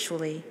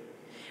spiritually,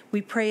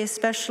 we pray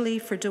especially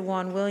for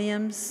DeJuan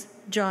Williams,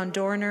 John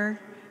Dorner,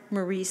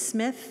 Marie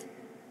Smith,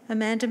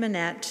 Amanda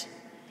Manette,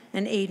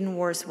 and Aidan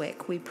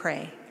Warswick, we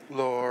pray.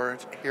 Lord,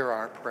 hear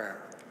our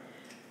prayer.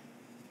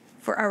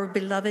 For our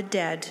beloved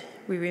dead,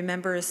 we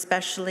remember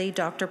especially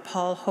Dr.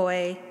 Paul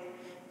Hoy,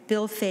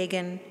 Bill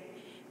Fagan,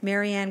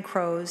 Marianne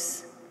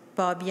Crows,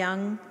 Bob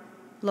Young,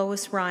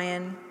 Lois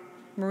Ryan,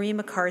 Marie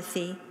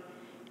McCarthy,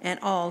 and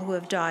all who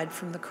have died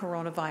from the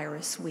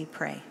coronavirus, we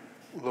pray.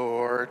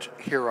 Lord,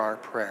 hear our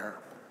prayer.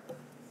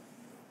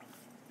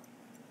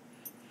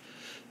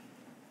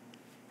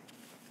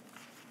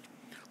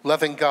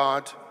 Loving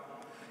God,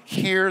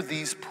 hear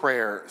these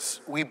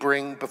prayers we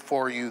bring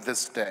before you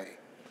this day.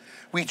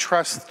 We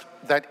trust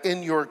that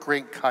in your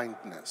great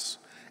kindness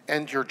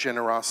and your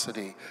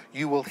generosity,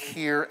 you will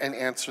hear and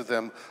answer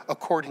them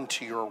according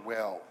to your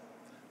will.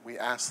 We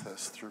ask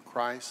this through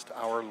Christ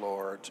our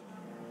Lord.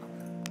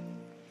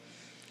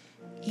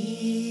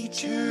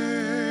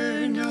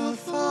 Eternal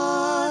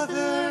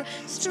Father,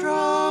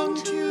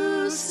 strong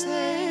to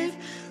save,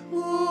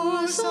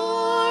 whose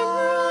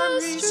arm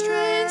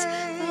restrains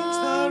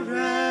the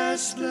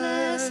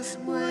restless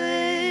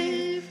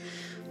wave,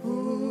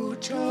 who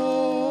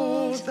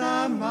told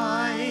the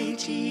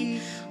mighty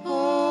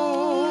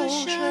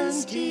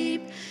oceans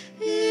deep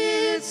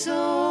its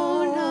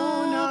own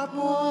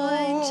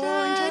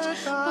appointed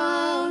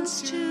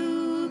bounds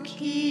to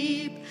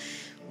keep,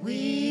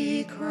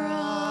 we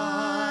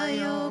cry,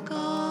 O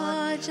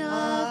God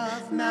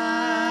of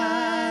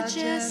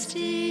majesty,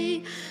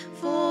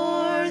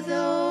 for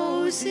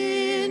those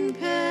in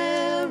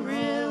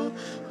peril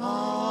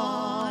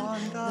on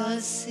the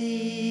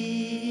sea.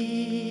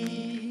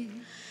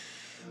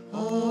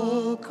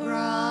 O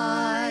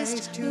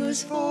Christ,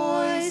 whose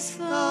voice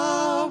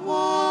the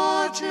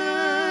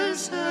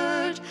waters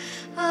heard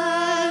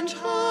and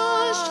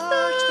hushed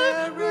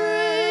the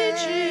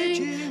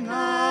raging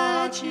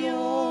at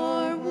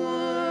your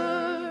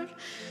word,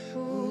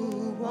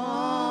 who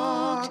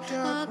walked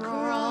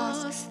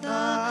across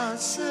the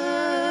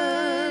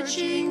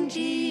surging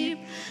deep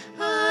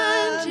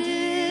and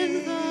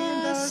in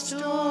the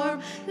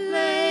storm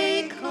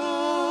lay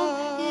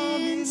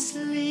calm in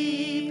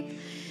sleep,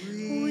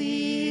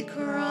 we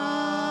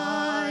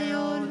cry,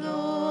 O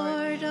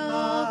Lord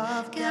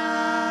of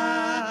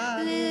Galilee,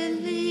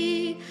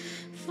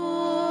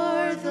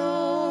 for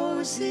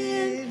those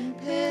in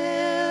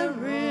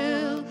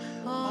peril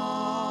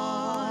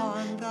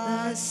on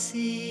the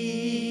sea.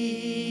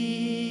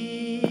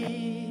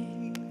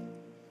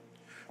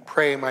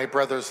 Pray, my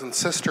brothers and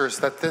sisters,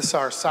 that this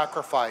our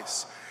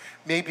sacrifice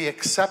may be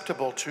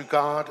acceptable to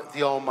God,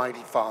 the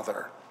Almighty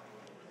Father.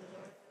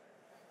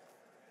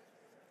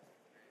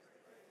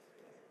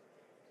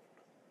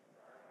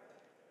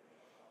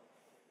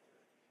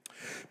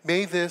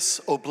 May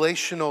this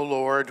oblation, O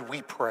Lord,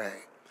 we pray,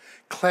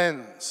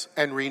 cleanse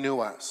and renew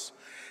us,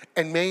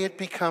 and may it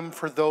become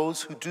for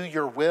those who do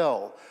your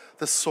will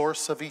the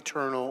source of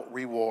eternal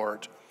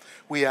reward.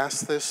 We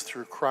ask this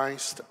through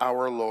Christ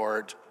our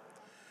Lord.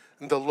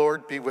 And the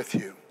Lord be with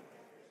you.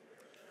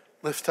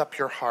 Lift up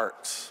your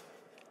hearts,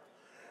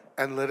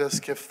 and let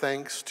us give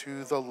thanks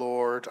to the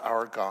Lord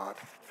our God.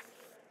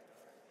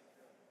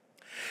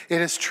 It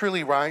is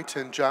truly right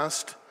and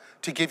just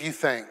to give you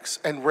thanks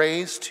and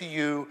raise to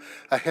you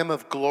a hymn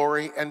of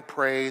glory and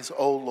praise,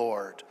 O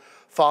Lord,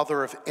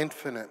 Father of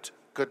infinite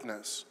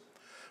goodness.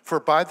 For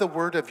by the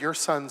word of your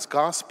Son's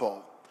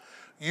gospel,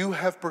 you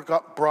have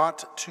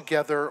brought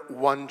together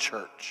one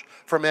church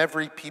from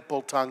every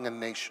people, tongue, and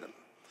nation.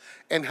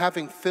 And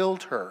having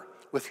filled her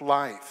with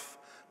life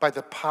by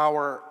the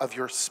power of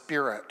your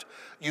Spirit,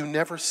 you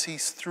never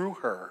cease through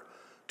her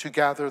to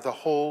gather the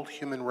whole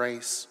human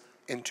race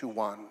into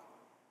one.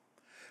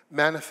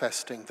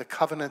 Manifesting the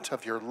covenant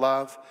of your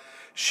love,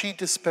 she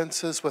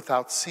dispenses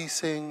without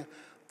ceasing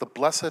the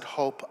blessed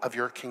hope of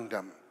your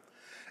kingdom.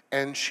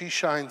 And she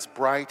shines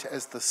bright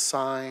as the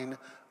sign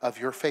of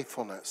your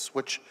faithfulness,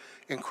 which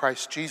in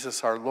Christ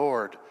Jesus our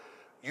Lord,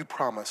 you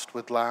promised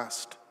would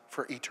last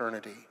for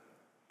eternity.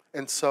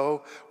 And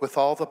so, with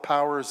all the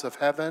powers of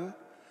heaven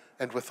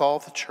and with all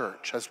the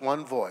church, as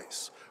one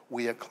voice,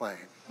 we acclaim.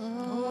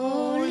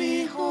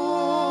 Holy,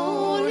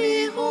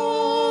 holy,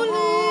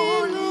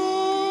 holy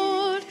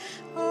Lord,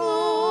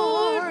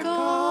 Lord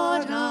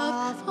God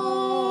of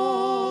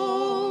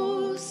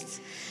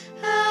hosts.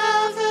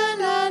 Heaven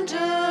and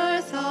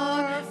earth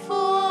are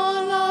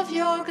full of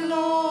your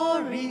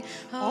glory.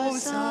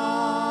 Hosanna,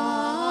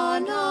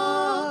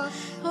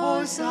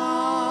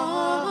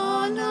 Hosanna.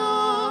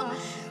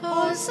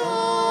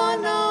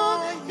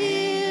 Hosanna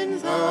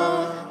in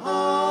the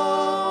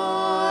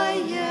highest.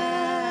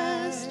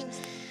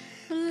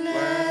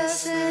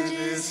 Blessed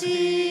is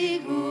he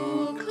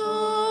who comes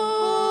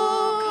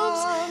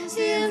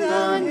in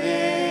the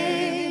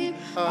name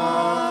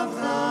of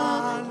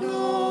the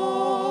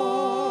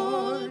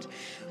Lord.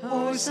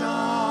 Hosanna,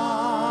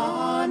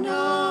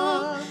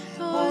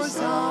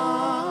 Hosanna,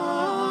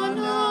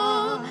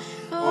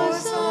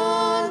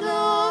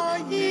 Hosanna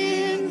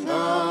in the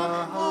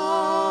highest.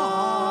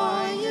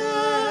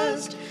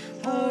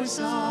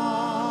 Hosanna,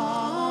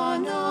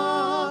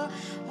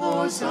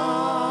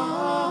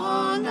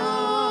 Hosanna,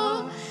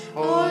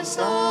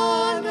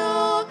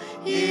 Hosanna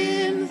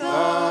in the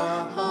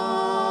highest.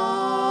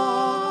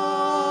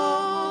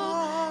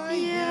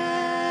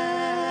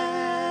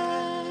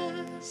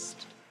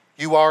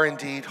 You are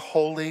indeed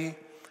holy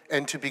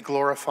and to be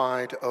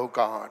glorified, O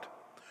God,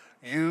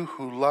 you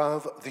who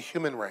love the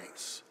human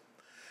race,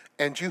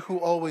 and you who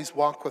always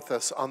walk with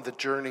us on the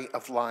journey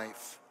of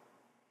life.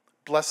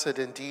 Blessed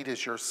indeed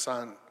is your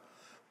Son,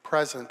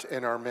 present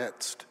in our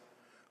midst,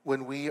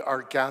 when we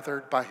are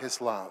gathered by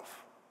his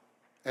love,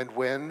 and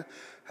when,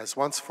 as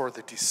once for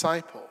the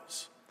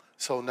disciples,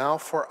 so now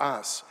for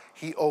us,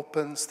 he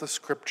opens the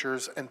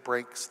scriptures and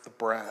breaks the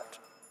bread.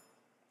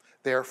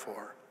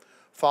 Therefore,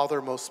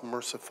 Father most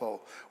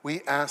merciful,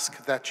 we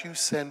ask that you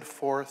send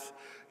forth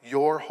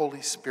your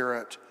Holy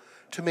Spirit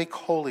to make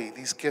holy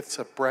these gifts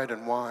of bread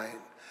and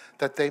wine,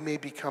 that they may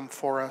become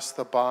for us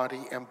the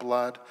body and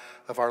blood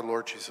of our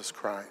Lord Jesus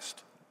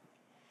Christ.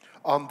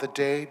 On the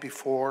day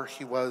before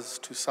he was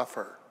to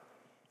suffer,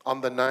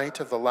 on the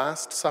night of the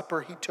Last Supper,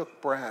 he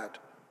took bread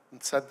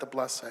and said the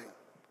blessing,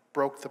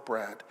 broke the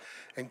bread,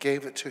 and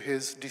gave it to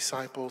his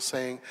disciples,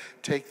 saying,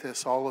 "Take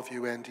this, all of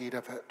you, and eat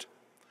of it,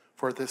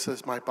 for this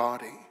is my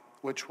body,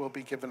 which will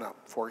be given up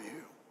for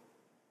you."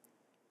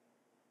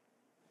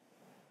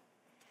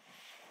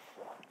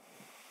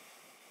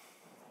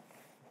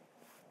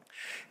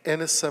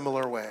 In a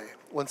similar way,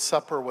 when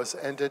supper was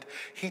ended,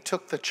 he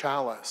took the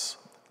chalice,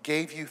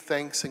 gave you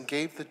thanks, and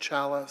gave the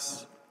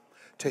chalice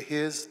to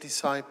his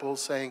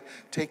disciples, saying,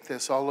 "Take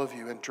this, all of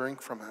you, and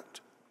drink from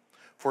it.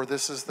 For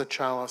this is the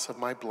chalice of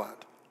my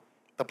blood,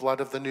 the blood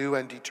of the new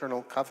and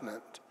eternal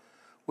covenant,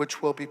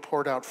 which will be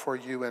poured out for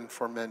you and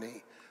for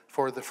many,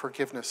 for the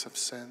forgiveness of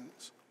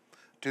sins.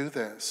 Do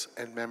this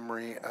in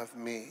memory of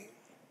me."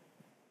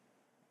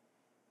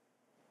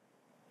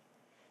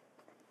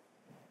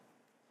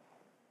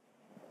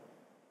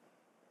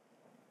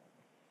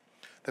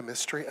 The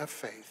mystery of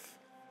faith.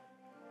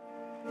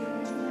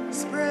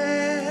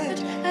 Spread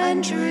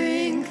and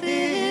drink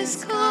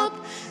this cup.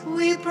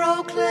 We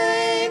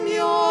proclaim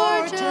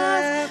your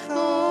death,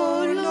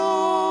 O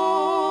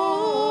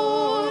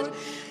Lord,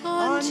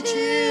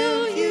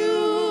 until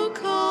you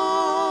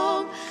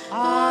come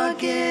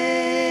again.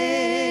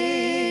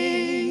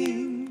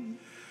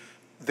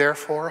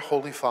 Therefore,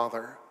 Holy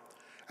Father,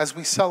 as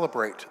we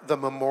celebrate the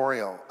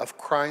memorial of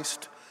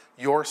Christ,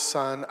 your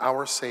Son,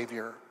 our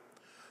Savior,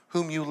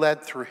 whom you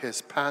led through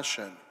his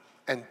passion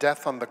and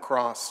death on the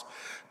cross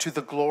to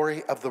the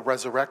glory of the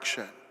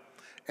resurrection,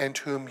 and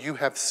whom you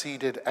have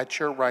seated at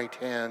your right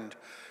hand,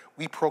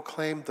 we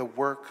proclaim the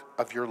work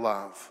of your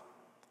love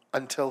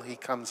until he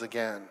comes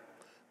again.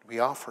 We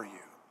offer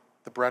you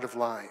the bread of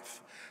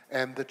life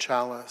and the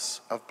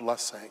chalice of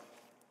blessing.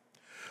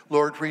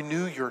 Lord,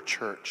 renew your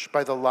church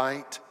by the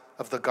light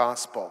of the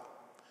gospel.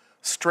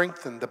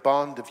 Strengthen the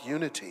bond of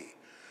unity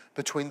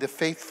between the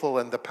faithful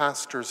and the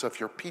pastors of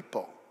your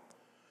people,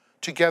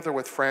 together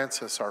with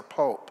Francis, our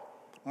Pope,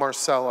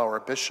 Marcel, our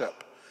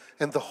Bishop,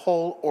 and the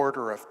whole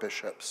order of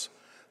bishops,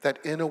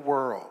 that in a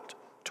world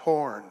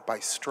torn by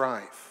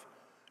strife,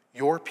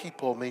 your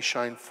people may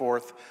shine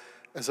forth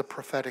as a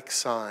prophetic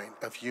sign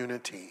of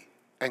unity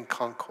and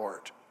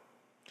concord.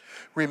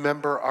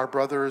 Remember our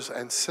brothers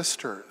and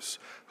sisters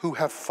who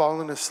have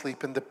fallen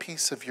asleep in the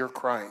peace of your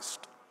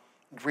Christ.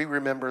 We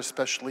remember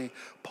especially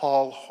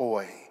Paul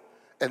Hoy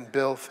and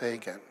Bill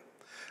Fagan,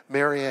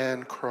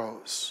 Marianne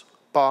Crows,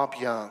 Bob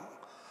Young,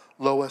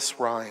 Lois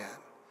Ryan,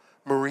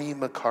 Marie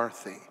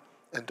McCarthy,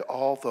 and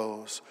all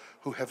those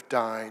who have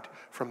died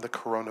from the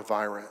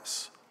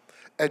coronavirus.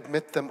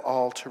 Admit them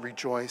all to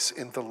rejoice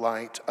in the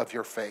light of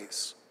your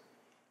face,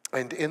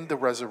 and in the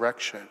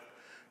resurrection,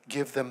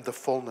 give them the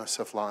fullness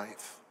of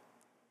life.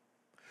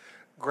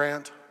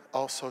 Grant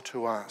also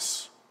to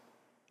us,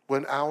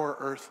 when our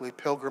earthly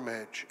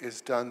pilgrimage is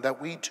done, that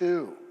we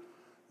too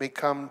may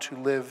come to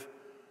live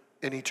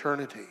in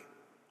eternity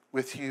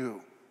with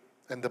you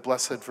and the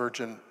Blessed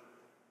Virgin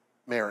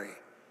Mary,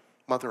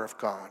 Mother of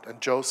God, and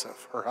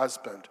Joseph, her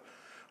husband,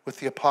 with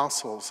the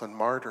apostles and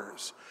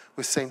martyrs,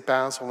 with St.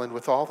 Basil and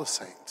with all the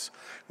saints.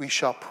 We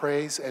shall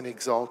praise and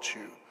exalt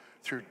you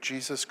through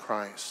Jesus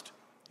Christ,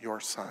 your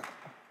Son.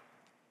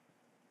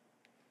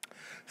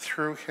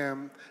 Through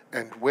him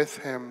and with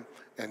him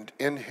and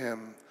in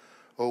him,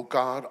 O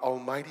God,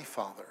 Almighty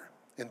Father,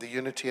 in the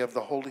unity of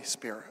the Holy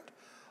Spirit,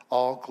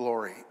 all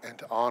glory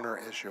and honor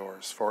is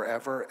yours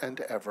forever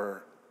and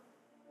ever.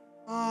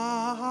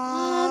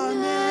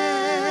 Amen.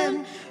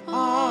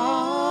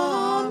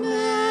 Amen.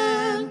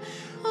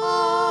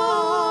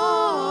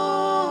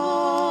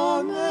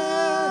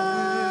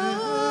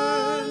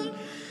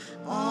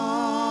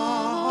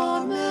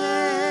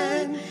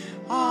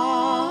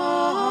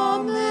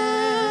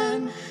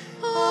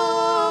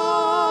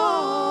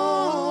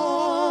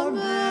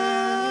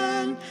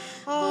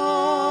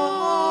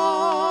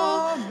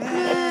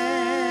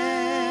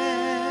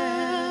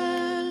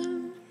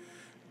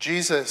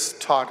 Jesus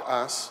taught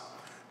us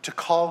to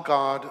call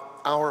God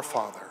our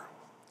Father,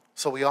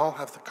 so we all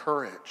have the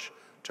courage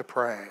to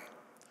pray.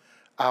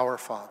 Our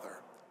Father,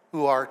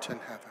 who art in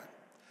heaven,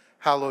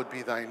 hallowed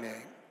be thy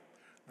name.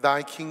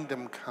 Thy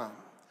kingdom come,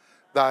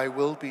 thy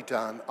will be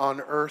done on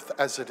earth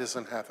as it is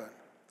in heaven.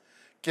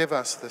 Give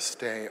us this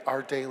day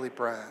our daily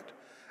bread,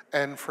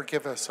 and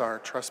forgive us our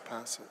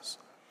trespasses,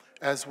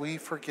 as we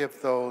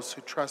forgive those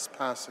who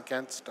trespass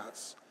against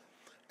us.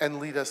 And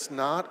lead us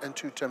not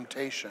into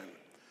temptation,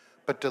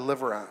 but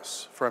deliver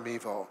us from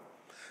evil.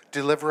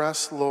 Deliver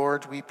us,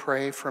 Lord, we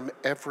pray, from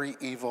every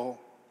evil.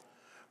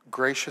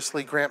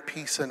 Graciously grant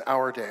peace in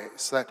our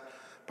days, that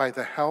by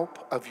the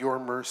help of your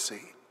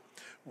mercy,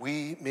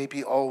 we may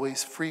be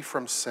always free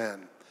from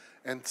sin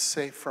and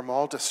safe from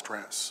all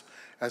distress,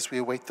 as we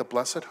await the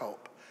blessed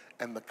hope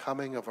and the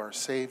coming of our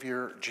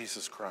Savior,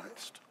 Jesus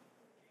Christ.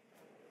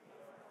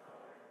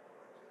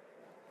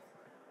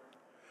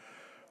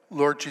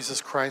 Lord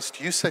Jesus Christ,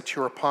 you said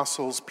to your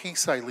apostles,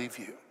 "Peace I leave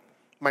you,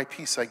 my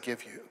peace I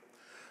give you.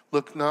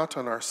 Look not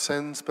on our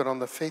sins, but on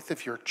the faith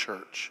of your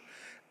church,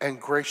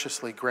 and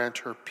graciously grant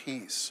her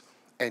peace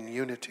and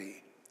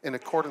unity in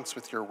accordance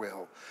with your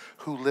will,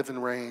 who live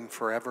and reign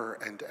forever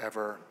and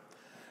ever.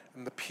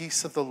 And the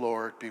peace of the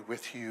Lord be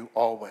with you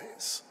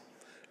always.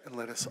 And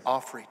let us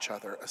offer each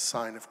other a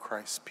sign of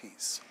Christ's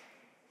peace."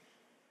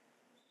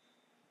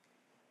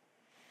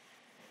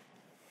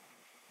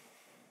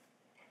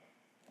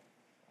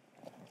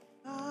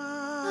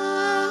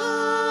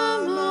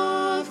 Lamb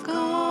of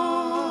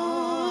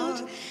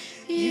God,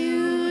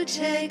 you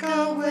take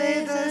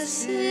away the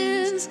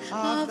sins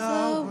of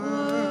the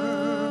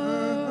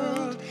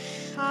world.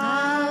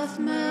 Have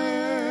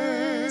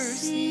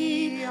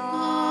mercy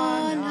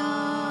on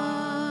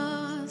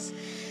us.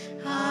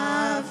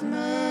 Have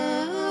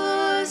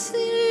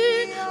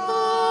mercy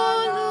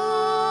on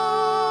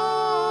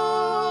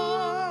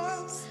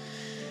us.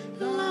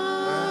 Lamb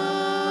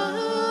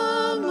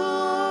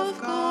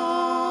of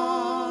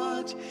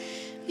God,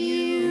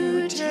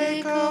 you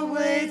take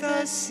away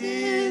the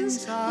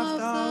sins of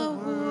the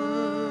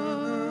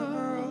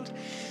world.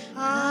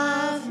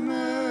 Have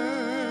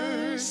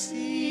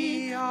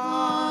mercy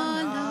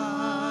on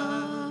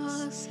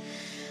us.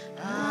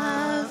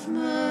 Have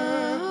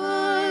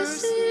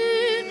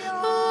mercy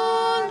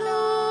on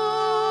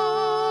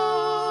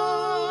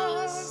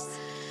us.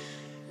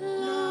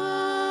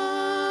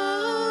 Lamb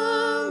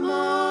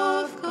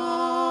of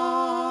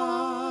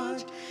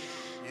God,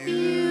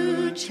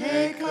 you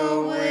take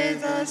away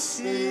the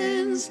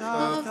sins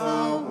of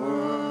the world.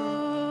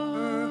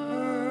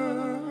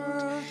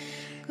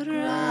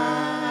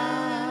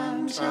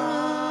 Grant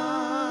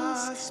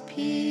us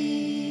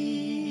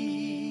peace.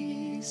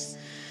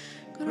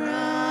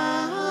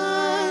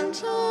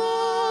 Grant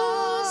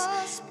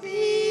us peace.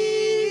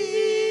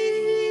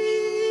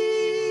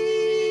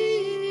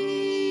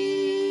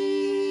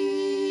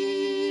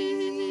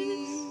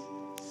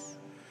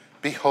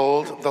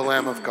 Behold the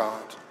Lamb of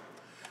God.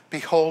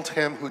 Behold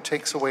him who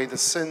takes away the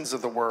sins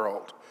of the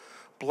world.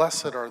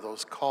 Blessed are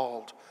those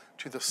called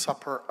to the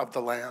supper of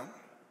the Lamb.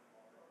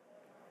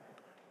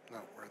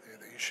 Not worthy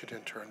that you should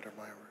enter under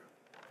my roof.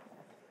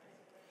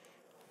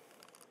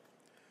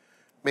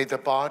 May the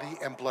body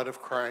and blood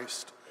of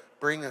Christ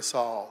bring us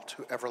all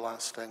to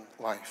everlasting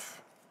life.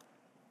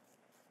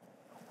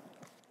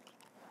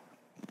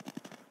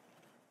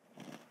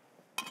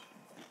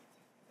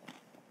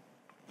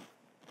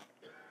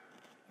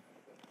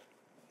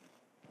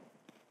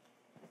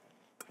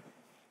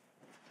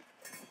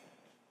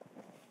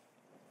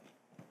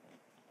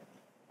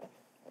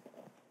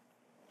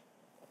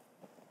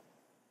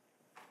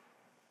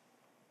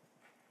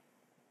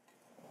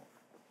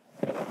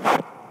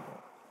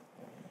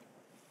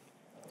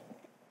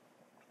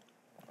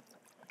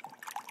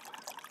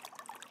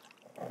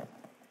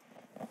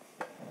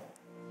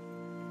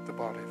 The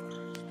body of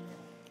Christ.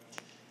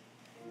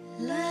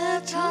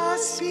 Let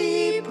us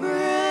be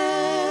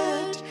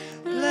bread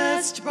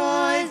blessed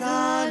by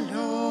the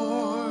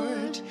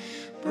Lord,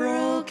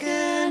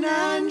 broken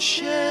and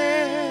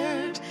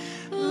shared,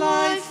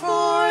 life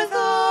for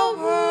the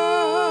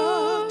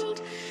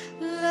world.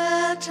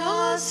 Let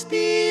us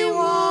be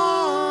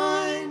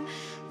wine,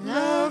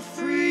 love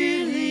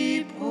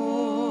freely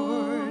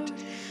poured.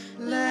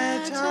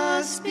 Let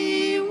us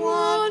be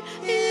one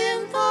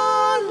in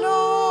the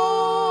Lord.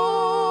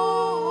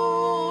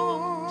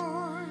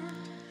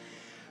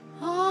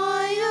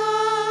 I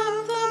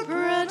am the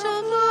bread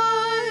of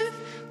life,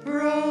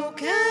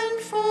 broken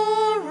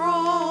for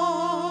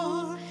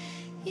all.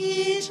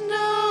 Eat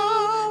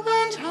now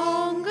and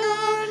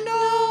hunger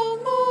no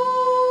more.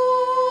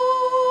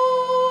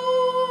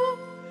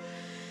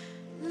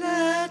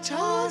 Let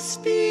us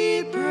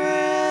be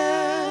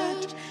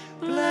bread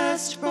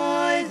blessed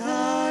by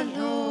the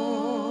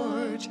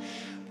Lord,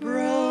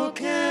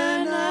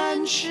 broken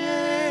and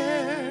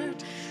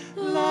shared,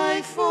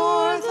 life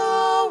for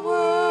the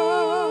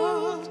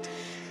world.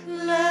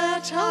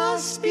 Let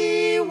us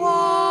be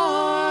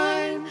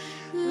wine,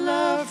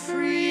 love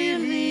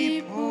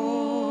freely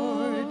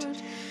poured.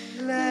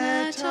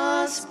 Let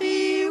us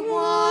be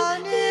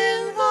one in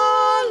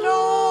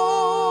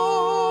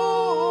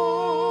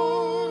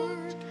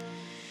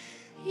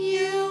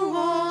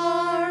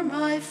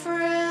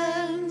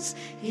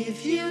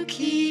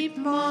keep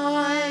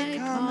my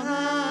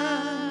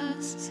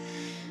commands.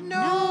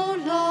 No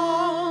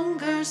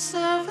longer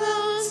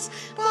servants,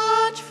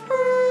 but friends.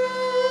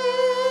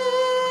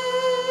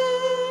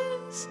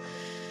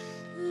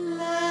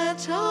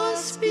 Let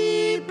us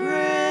be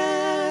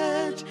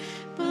bread,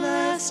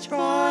 blessed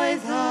by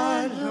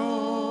the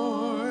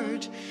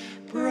Lord,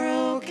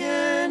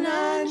 broken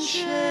and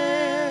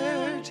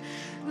shared,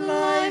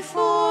 life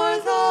for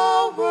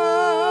the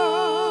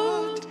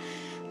world.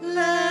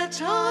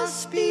 Let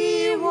us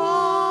be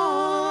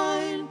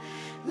wine,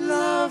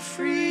 love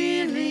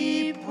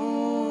freely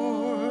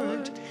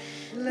poured.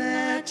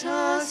 Let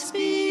us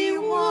be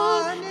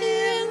one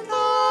in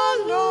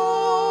the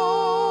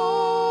Lord.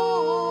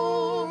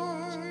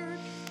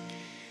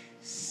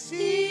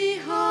 See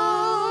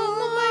how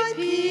my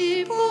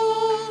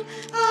people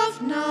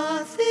have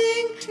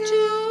nothing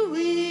to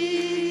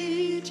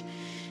eat.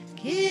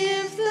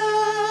 Give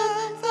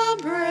them the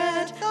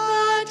bread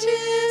that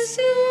is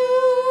you.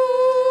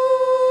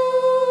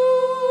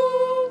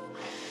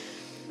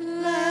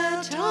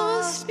 Let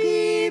us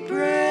be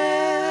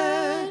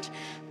bread,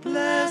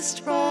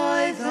 blessed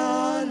by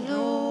the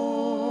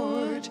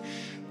Lord,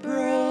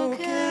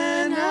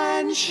 broken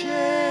and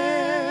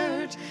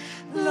shared,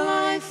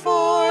 life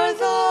for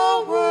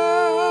the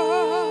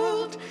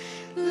world.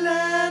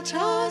 Let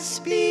us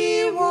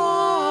be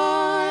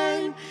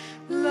wine,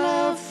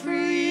 love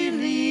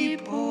freely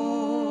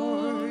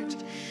poured.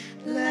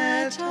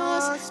 Let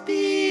us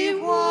be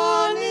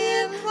one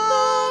in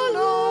the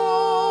Lord.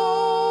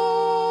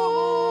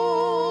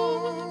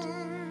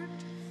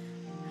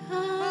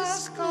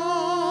 As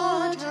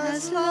God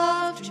has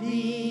loved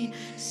me,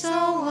 so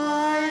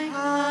I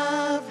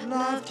have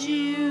loved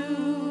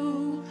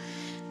you.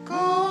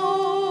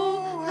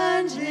 Go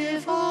and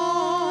live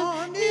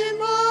on in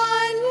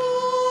my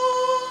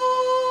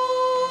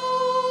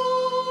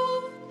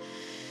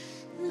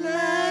love.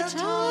 Let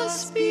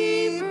us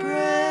be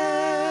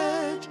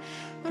bread,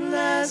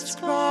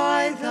 blessed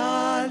by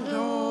the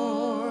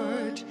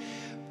Lord,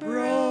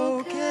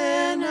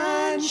 broken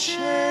and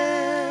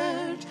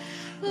shared,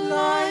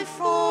 life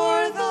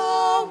for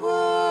the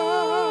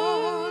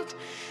world.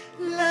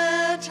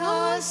 Let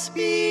us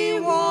be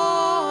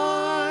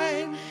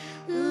wine,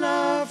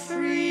 love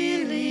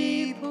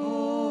freely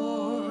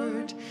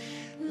poured.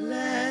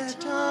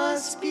 Let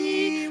us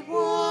be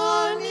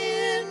one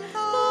in the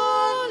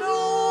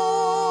Lord.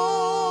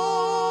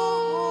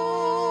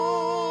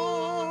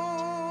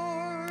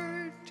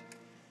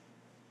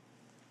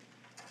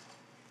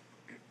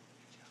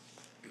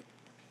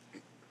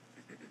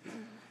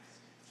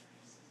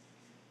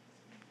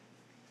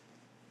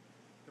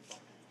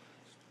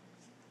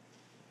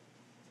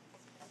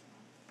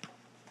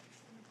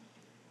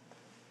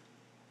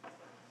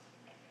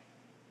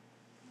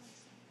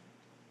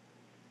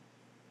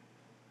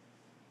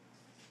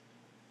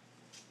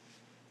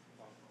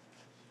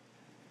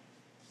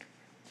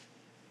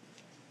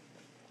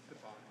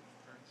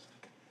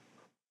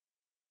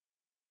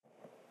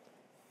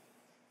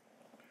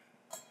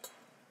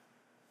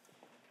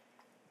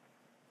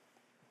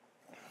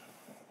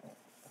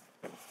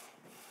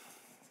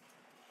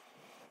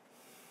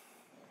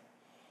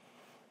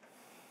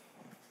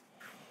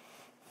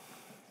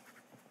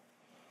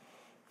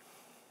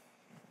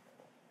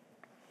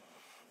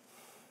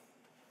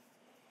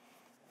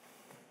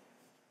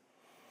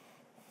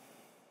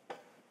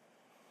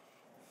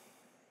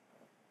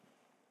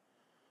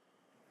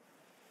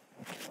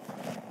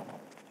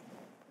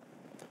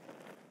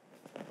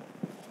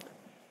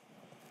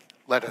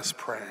 Let us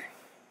pray.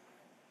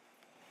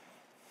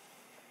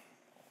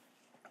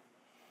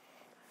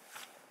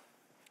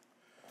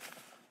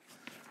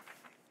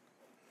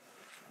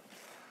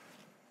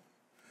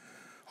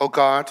 O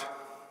God,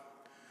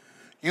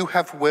 you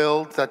have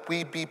willed that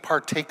we be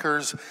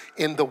partakers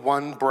in the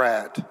one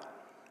bread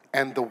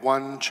and the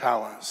one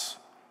chalice.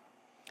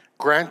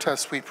 Grant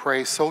us, we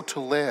pray, so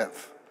to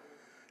live,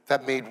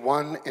 that made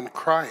one in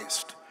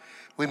Christ,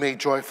 we may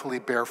joyfully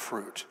bear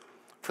fruit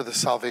for the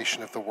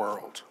salvation of the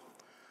world.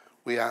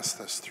 We ask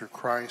this through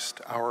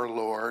Christ our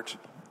Lord.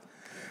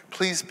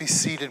 Please be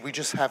seated. We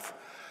just have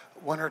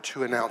one or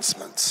two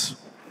announcements.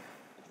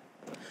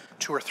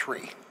 2 or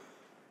 3.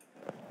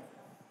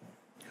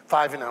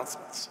 5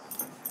 announcements.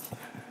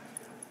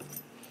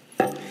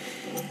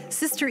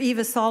 Sister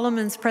Eva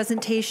Solomon's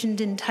presentation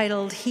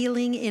entitled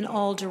Healing in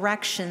All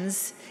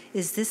Directions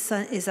is this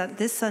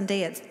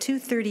Sunday at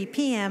 2:30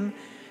 p.m.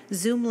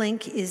 Zoom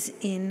link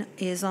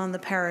is on the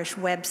parish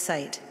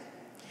website.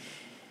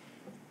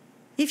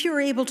 If you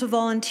are able to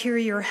volunteer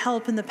your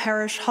help in the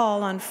parish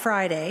hall on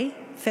Friday,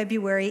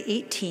 February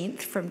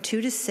 18th from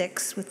 2 to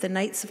 6 with the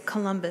Knights of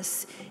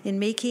Columbus in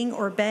making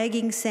or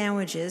bagging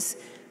sandwiches,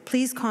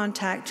 please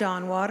contact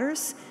John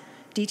Waters.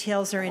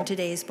 Details are in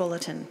today's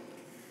bulletin.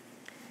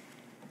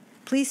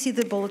 Please see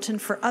the bulletin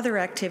for other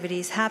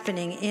activities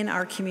happening in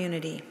our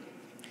community.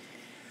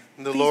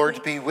 The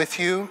Lord be with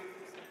you.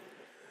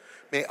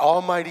 May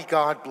Almighty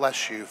God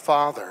bless you,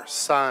 Father,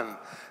 Son,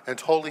 and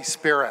Holy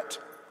Spirit.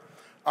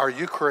 Our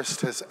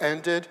Eucharist has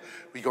ended.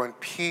 We go in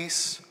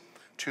peace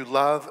to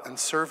love and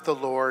serve the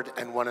Lord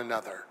and one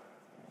another.